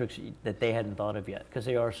some metrics that they hadn't thought of yet, because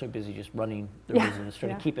they are so busy just running their business,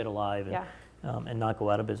 trying to keep it alive and not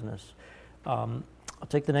go out of business. I'll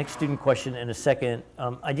take the next student question in a second.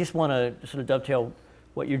 I just want to sort of dovetail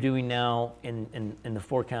what you're doing now in the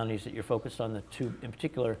 4 counties that you're focused on, the 2 in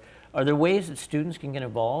particular. Are there ways that students can get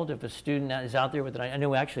involved? If a student is out there with an idea, I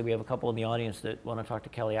know actually we have a couple in the audience that want to talk to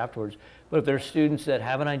Kelly afterwards, but if there are students that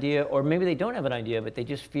have an idea, or maybe they don't have an idea, but they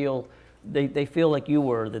just feel, they feel like you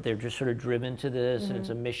were, that they're just sort of driven to this and it's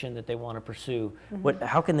a mission that they want to pursue,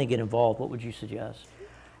 how can they get involved? What would you suggest?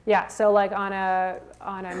 Yeah, so like you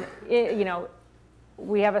know,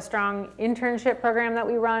 we have a strong internship program that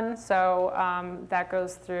we run, so that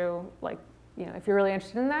goes through, like, you know, if you're really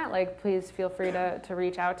interested in that, like, please feel free to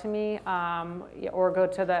reach out to me, or go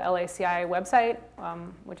to the LACI website,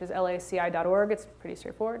 which is laci.org. It's pretty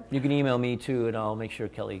straightforward. You can email me too, and I'll make sure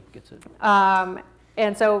Kelly gets it.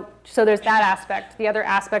 And so there's that aspect. The other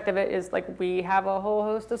aspect of it is, like, we have a whole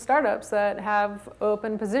host of startups that have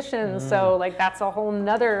open positions, so like that's a whole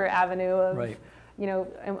nother avenue of you know,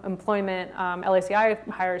 employment. LACI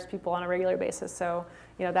hires people on a regular basis, so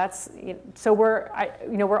you know that's, you know, so we're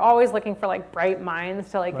always looking for like bright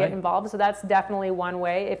minds to like get involved. So that's definitely one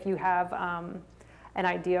way. If you have an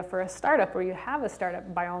idea for a startup, or you have a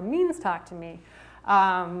startup, by all means talk to me.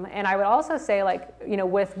 And I would also say, like, you know,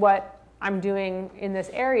 with what I'm doing in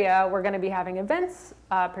this area, we're going to be having events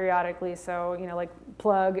periodically. So, you know, like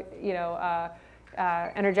plug, you know,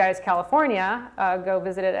 Energize California, go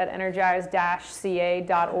visit it at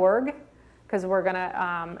energize-ca.org, because we're going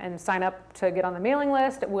to, and sign up to get on the mailing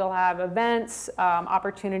list. We'll have events,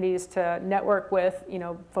 opportunities to network with, you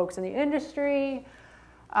know, folks in the industry.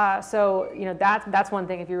 So, you know, that's one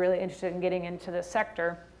thing if you're really interested in getting into this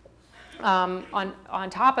sector. On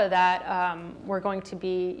top of that, we're going to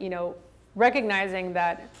be, you know, recognizing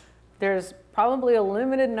that there's probably a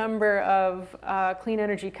limited number of clean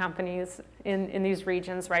energy companies in these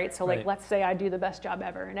regions, right? So like, let's say I do the best job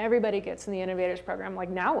ever and everybody gets in the innovators program, like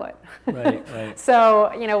now what?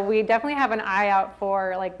 So, you know, we definitely have an eye out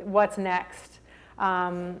for like what's next,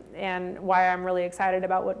 and why I'm really excited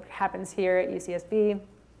about what happens here at UCSB,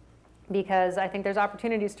 because I think there's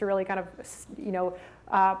opportunities to really kind of, you know,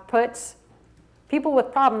 put people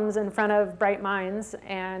with problems in front of bright minds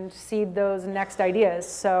and seed those next ideas.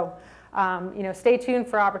 So, you know, stay tuned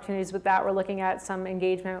for opportunities with that. We're looking at some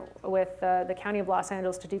engagement with the County of Los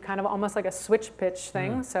Angeles to do kind of almost like a switch pitch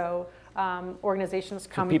thing. So organizations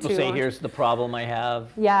come to... So people say, here's the problem I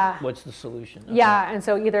have. What's the solution? And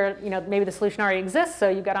so either, you know, maybe the solution already exists, so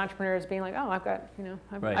you've got entrepreneurs being like, oh, I've got, you know,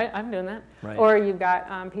 I'm doing that. Or you've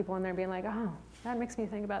got people in there being like, oh, that makes me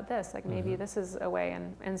think about this, like maybe this is a way,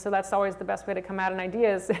 and so that's always the best way to come at an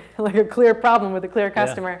idea, is like a clear problem with a clear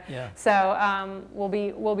customer. So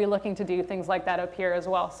we'll be looking to do things like that up here as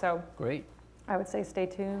well. So great. I would say stay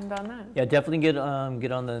tuned on that. Yeah, definitely get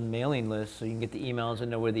on the mailing list so you can get the emails and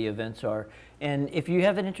know where the events are. And if you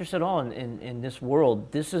have an interest at all in this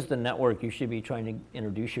world, this is the network you should be trying to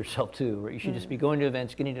introduce yourself to. Right? You should just be going to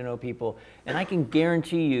events, getting to know people. And I can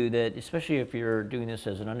guarantee you that, especially if you're doing this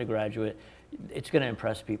as an undergraduate, it's going to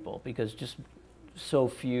impress people, because just so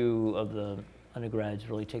few of the undergrads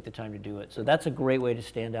really take the time to do it. So that's a great way to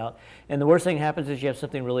stand out. And the worst thing that happens is you have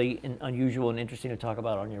something really unusual and interesting to talk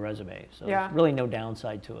about on your resume. So there's really no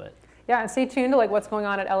downside to it. Yeah, and stay tuned to like what's going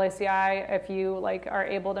on at LACI if you like are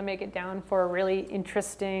able to make it down for a really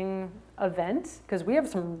interesting event, because we have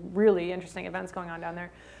some really interesting events going on down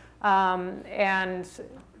there. And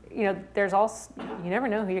you know, there's also, you never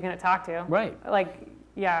know who you're going to talk to. Right. Like,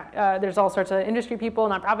 yeah, there's all sorts of industry people,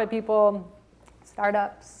 nonprofit people,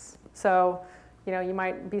 startups. So, you know, you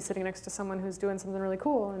might be sitting next to someone who's doing something really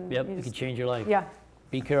cool. And it could change your life. Yeah.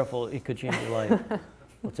 Be careful, it could change your life.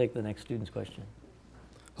 We'll take the next student's question.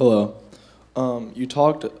 Hello. You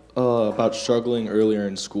talked about struggling earlier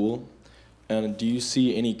in school, and do you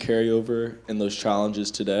see any carryover in those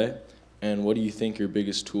challenges today? And what do you think your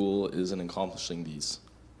biggest tool is in accomplishing these?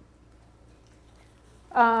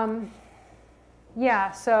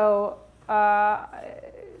 Yeah, so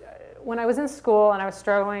when I was in school and I was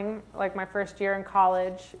struggling, like my first year in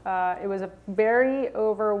college, it was a very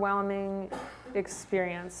overwhelming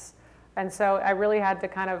experience. And so I really had to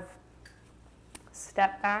kind of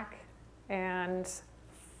step back and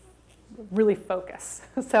really focus.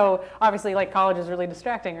 So obviously, like, college is really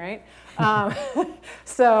distracting, right?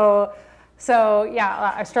 So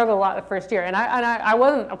yeah, I struggled a lot the first year, and I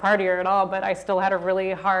wasn't a partier at all, but I still had a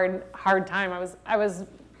really hard time.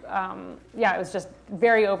 Yeah, it was just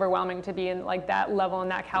very overwhelming to be in like that level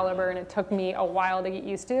and that caliber, and it took me a while to get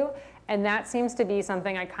used to. And that seems to be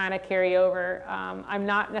something I kind of carry over. I'm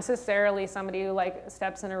not necessarily somebody who like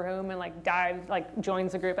steps in a room and like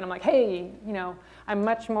joins a group and I'm like, hey, you know, I'm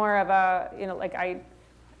much more of a, you know, like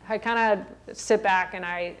I kind of sit back and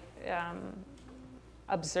I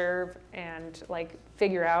observe and like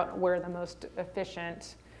figure out where the most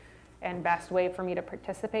efficient and best way for me to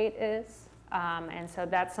participate is. And so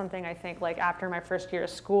that's something I think like after my first year of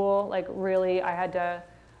school, like really I had to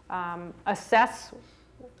assess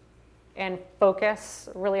and focus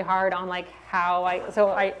really hard on like how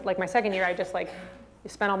like my second year, I just like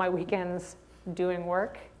spent all my weekends doing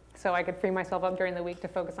work so I could free myself up during the week to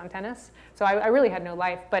focus on tennis. So I really had no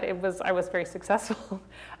life, but I was very successful.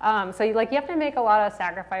 So you have to make a lot of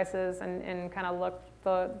sacrifices and kind of look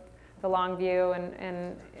the long view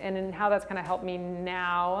and how that's kind of helped me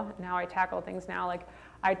now I tackle things now. Like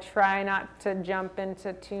I try not to jump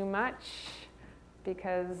into too much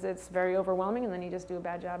because it's very overwhelming and then you just do a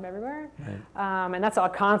bad job everywhere. Right. And that's a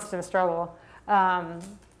constant struggle.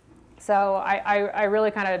 So I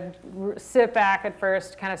really kind of sit back at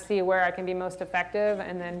first, kind of see where I can be most effective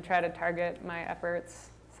and then try to target my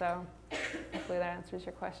efforts. So hopefully that answers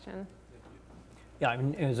your question. Yeah, I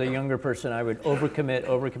mean, as a younger person, I would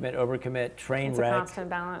overcommit, train wreck. It's a constant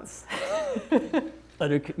balance.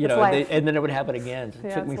 You know, and then it would happen again.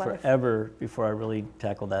 It took me forever before I really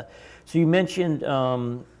tackled that. So you mentioned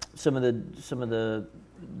some of the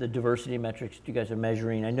diversity metrics you guys are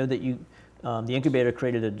measuring. I know that you, the incubator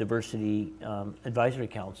created a diversity advisory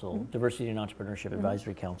council, diversity and entrepreneurship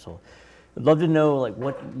advisory council. I'd love to know like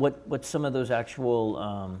what some of those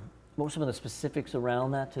actual, what were some of the specifics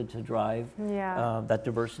around that to drive that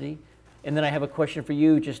diversity? And then I have a question for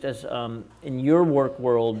you, just as in your work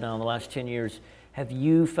world now in the last 10 years, have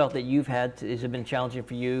you felt that has it been challenging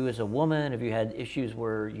for you as a woman? Have you had issues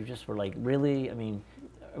where you just were like, really? I mean,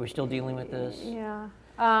 are we still dealing with this? Yeah.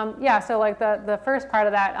 Yeah, so like the first part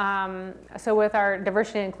of that, so with our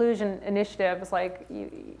diversity and inclusion initiatives, like,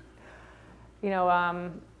 you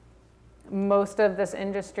know, most of this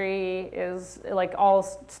industry is like all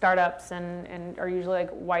startups and are usually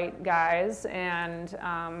like white guys. And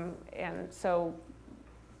so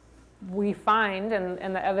we find,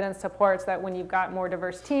 and the evidence supports that when you've got more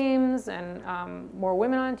diverse teams and more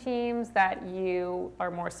women on teams, that you are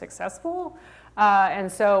more successful.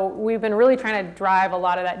 And so we've been really trying to drive a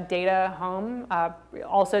lot of that data home,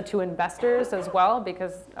 also to investors as well,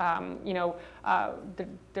 because you know,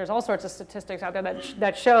 there's all sorts of statistics out there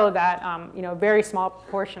that show that you know, a very small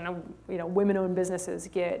portion of, you know, women-owned businesses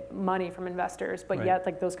get money from investors, but yet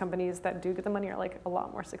like those companies that do get the money are like a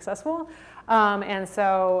lot more successful. And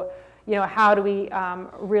so, you know, how do we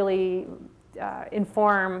really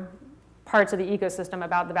inform parts of the ecosystem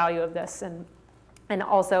about the value of this, and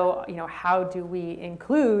also, you know, how do we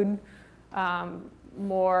include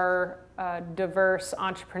more diverse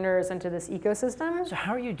entrepreneurs into this ecosystem? So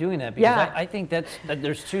how are you doing that? Because I think that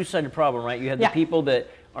there's two-sided problem, right? You have the people that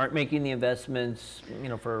aren't making the investments, you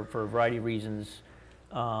know, for a variety of reasons,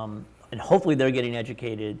 and hopefully they're getting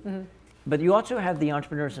educated. But you also have the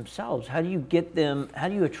entrepreneurs themselves. How do you get them? How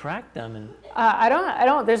do you attract them? And I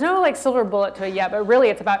don't. There's no like silver bullet to it yet. But really,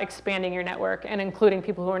 it's about expanding your network and including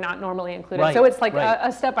people who are not normally included. Right, So it's like right.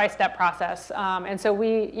 a step-by-step process. And so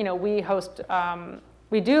we host.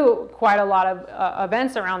 We do quite a lot of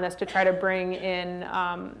events around this to try to bring in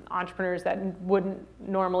entrepreneurs that wouldn't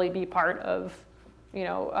normally be part of,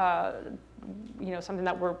 something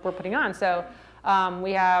that we're putting on. So.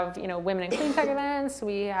 We have, women in clean tech events.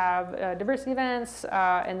 We have diversity events,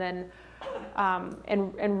 and then,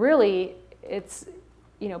 and really, it's,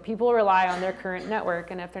 people rely on their current network,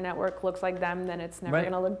 and if their network looks like them, then it's never Right.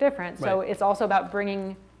 going to look different. Right. So it's also about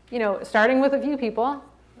bringing, starting with a few people,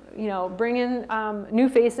 bring in new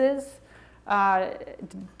faces,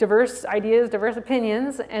 diverse ideas, diverse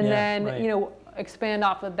opinions, and then right. expand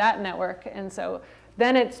off of that network, and so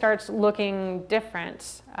then it starts looking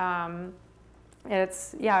different.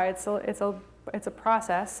 It's a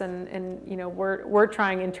process, and we're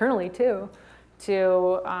trying internally too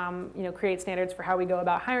to create standards for how we go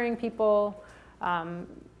about hiring people,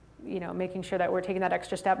 making sure that we're taking that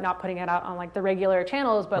extra step, not putting it out on like the regular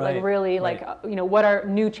channels, but Right, like really right. like what are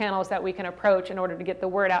new channels that we can approach in order to get the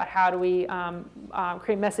word out? How do we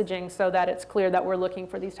create messaging so that it's clear that we're looking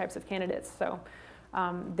for these types of candidates? So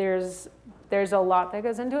there's a lot that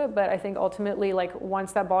goes into it, but I think ultimately, like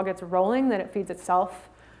once that ball gets rolling, then it feeds itself,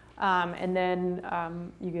 and then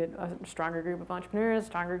you get a stronger group of entrepreneurs,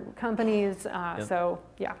 stronger group of companies. Yep. So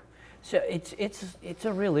yeah. So it's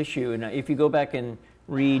a real issue, and if you go back and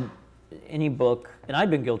read any book, and I've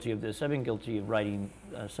been guilty of this. I've been guilty of writing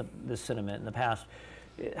this sentiment in the past.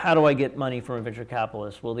 How do I get money from a venture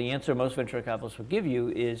capitalist? Well, the answer most venture capitalists will give you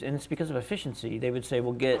is, and it's because of efficiency, they would say,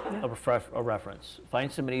 well, get a reference.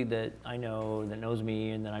 Find somebody that I know, that knows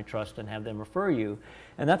me, and that I trust, and have them refer you.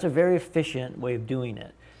 And that's a very efficient way of doing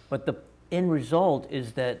it. But the end result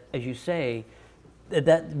is that, as you say,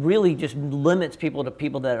 that really just limits people to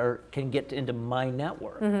people that can get into my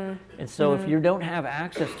network. Mm-hmm. And so if you don't have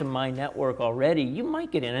access to my network already, you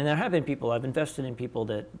might get in. And there have been people, I've invested in people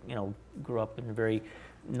that grew up in very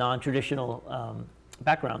non-traditional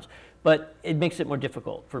backgrounds, but it makes it more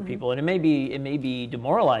difficult for people. And it may be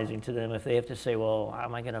demoralizing to them if they have to say, well, how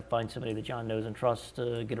am I going to find somebody that John knows and trusts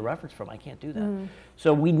to get a reference from? I can't do that.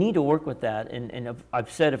 So we need to work with that. And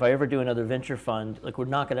I've said if I ever do another venture fund, like we're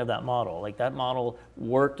not going to have that model. Like that model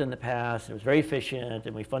worked in the past, it was very efficient,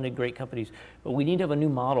 and we funded great companies. But we need to have a new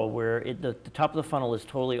model where the top of the funnel is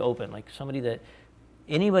totally open. Like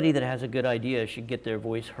anybody that has a good idea should get their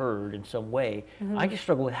voice heard in some way. I just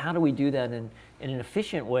struggle with how do we do that in an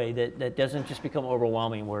efficient way that doesn't just become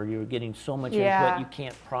overwhelming, where you're getting so much input you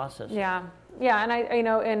can't process. Yeah,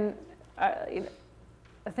 and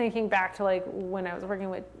thinking back to like when I was working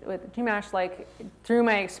with GMASH, like through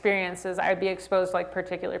my experiences, I'd be exposed to like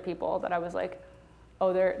particular people that I was like,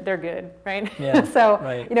 oh, they're good, right? Yeah, so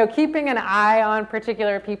right. Keeping an eye on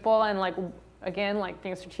particular people and like again, like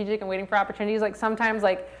being strategic and waiting for opportunities. Like sometimes,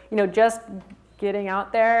 like just getting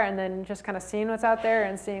out there and then just kind of seeing what's out there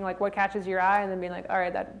and seeing like what catches your eye, and then being like, all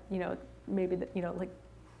right, that maybe like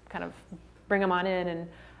kind of bring them on in, and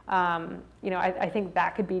I think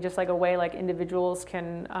that could be just like a way like individuals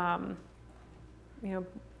can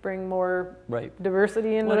bring more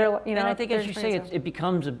diversity into their And I think, as you say, it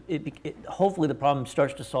becomes hopefully the problem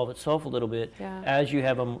starts to solve itself a little bit as you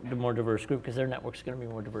have a more diverse group, because their network's going to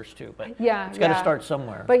be more diverse too. But it's got to start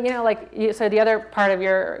somewhere. But so the other part of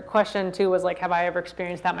your question too was like, have I ever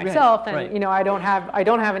experienced that myself? Right, and I don't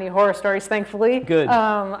have any horror stories, thankfully. Good.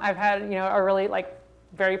 I've had a really like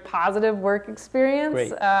very positive work experience.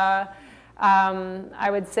 Great. I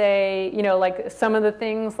would say, like some of the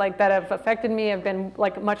things like that have affected me have been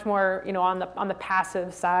like much more, on the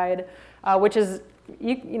passive side, which is,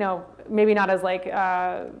 maybe not as like,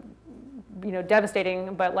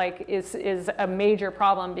 devastating, but like is a major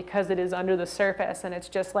problem because it is under the surface, and it's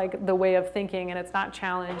just like the way of thinking, and it's not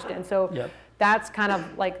challenged. And so that's kind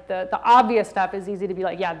of like the obvious stuff is easy to be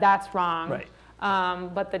like, yeah, that's wrong. Right.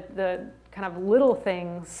 But the kind of little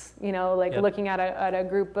things, like looking at a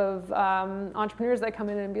group of entrepreneurs that come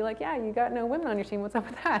in and be like, yeah, you got no women on your team, what's up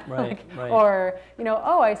with that? Right, right. Or,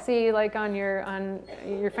 oh, I see like on your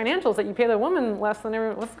financials that you pay the woman less than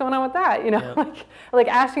everyone, what's going on with that? Like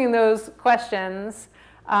asking those questions,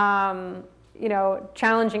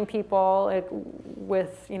 challenging people like,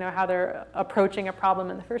 with, how they're approaching a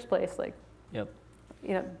problem in the first place. Like,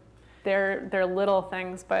 they're little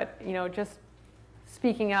things, but, just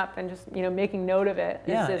speaking up and just making note of it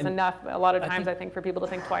is enough a lot of times, I think, for people to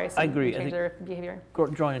think twice and change their behavior.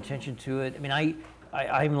 Drawing attention to it. I mean,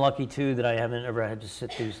 I'm lucky too that I haven't ever had to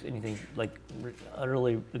sit through anything like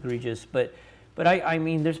utterly egregious, but But I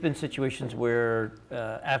mean, there's been situations where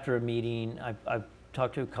after a meeting, I've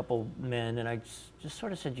talked to a couple men, and I just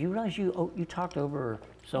sort of said, "You realize you talked over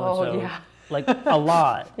so-and-so?" Oh, yeah. Like a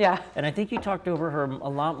lot. Yeah. And I think you talked over her a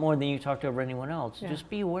lot more than you talked over anyone else. Yeah. Just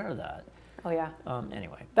be aware of that. Oh, yeah.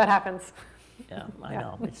 Anyway. That happens. Yeah, I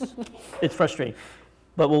know. It's frustrating.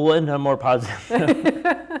 But we'll end on a more positive.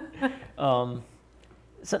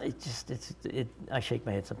 So I shake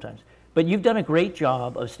my head sometimes. But you've done a great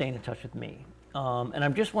job of staying in touch with me. And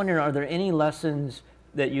I'm just wondering, are there any lessons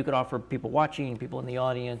that you could offer people watching, people in the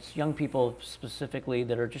audience, young people specifically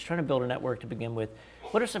that are just trying to build a network to begin with?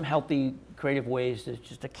 What are some healthy, creative ways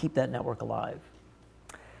to keep that network alive?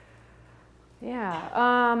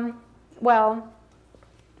 Yeah. Well,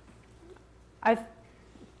 I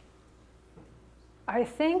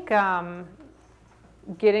think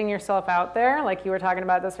getting yourself out there, like you were talking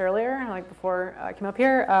about this earlier, like before I came up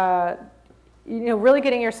here, really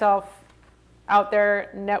getting yourself out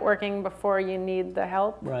there networking before you need the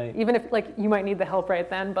help. Right. Even if like you might need the help right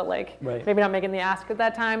then, but like maybe not making the ask at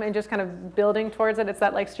that time, and just kind of building towards it. It's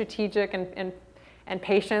that like strategic and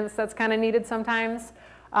patience that's kind of needed sometimes.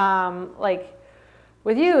 Like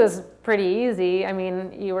with you is pretty easy. I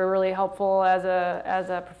mean, you were really helpful as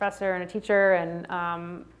a professor and a teacher,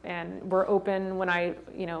 and were open when I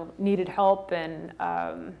needed help, and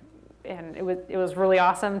it was really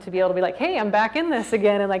awesome to be able to be like, hey, I'm back in this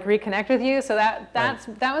again, and like reconnect with you. So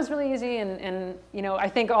that was really easy, and I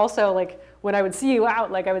think also like when I would see you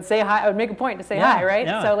out, like I would say hi, I would make a point to say hi, right?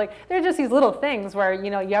 Yeah. So like they're just these little things where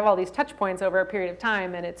you have all these touch points over a period of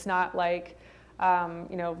time, and it's not like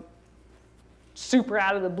super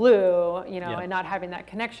out of the blue, and not having that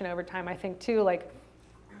connection over time. I think too, like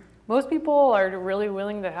most people are really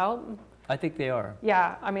willing to help. I think they are.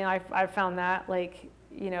 Yeah, I mean, I've found that, like,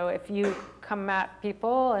 if you come at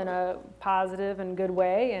people in a positive and good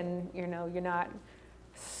way, and you're not,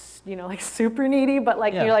 like super needy, but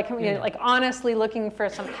like you're like like honestly looking for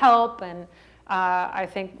some help, and I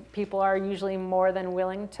think people are usually more than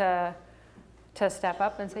willing to step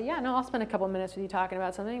up and say, yeah, no, I'll spend a couple of minutes with you talking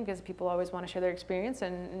about something, because people always want to share their experience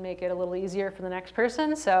and make it a little easier for the next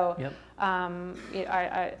person. So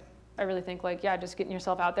I really think like, just getting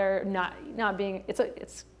yourself out there, not being,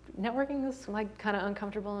 it's networking is like kind of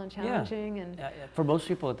uncomfortable and challenging. And for most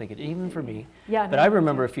people, I think it, even for me. Yeah. But I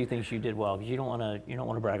remember a few things you did well, because you don't want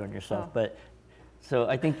to brag on yourself. But so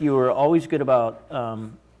I think you were always good about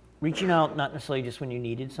reaching out, not necessarily just when you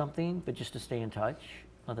needed something, but just to stay in touch.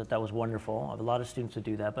 I thought that was wonderful. I have a lot of students that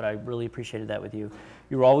do that, but I really appreciated that with you.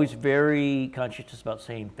 You were always very conscientious about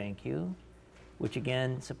saying thank you, which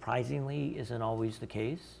again, surprisingly, isn't always the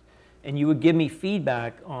case. And you would give me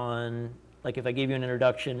feedback on, like if I gave you an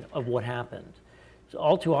introduction of what happened. So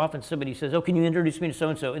all too often somebody says, oh, can you introduce me to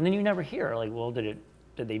so-and-so? And then you never hear, like, well, did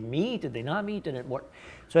they meet? Did they not meet? Did it work?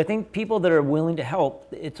 So I think people that are willing to help,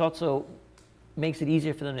 it's also makes it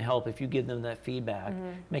easier for them to help if you give them that feedback,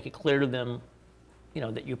 make it clear to them,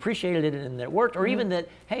 that you appreciated it and that it worked, or even that,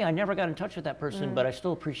 hey, I never got in touch with that person, but I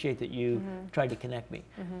still appreciate that you tried to connect me.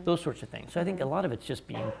 Those sorts of things. So I think a lot of it's just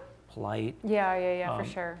being polite. Yeah, for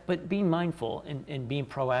sure. But being mindful and being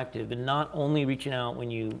proactive, and not only reaching out when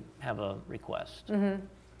you have a request.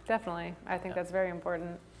 Definitely. I think that's very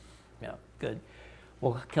important. Yeah, good.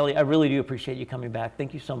 Well, Kelly, I really do appreciate you coming back.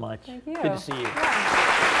 Thank you so much. Thank you. Good to see you.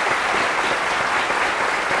 Yeah.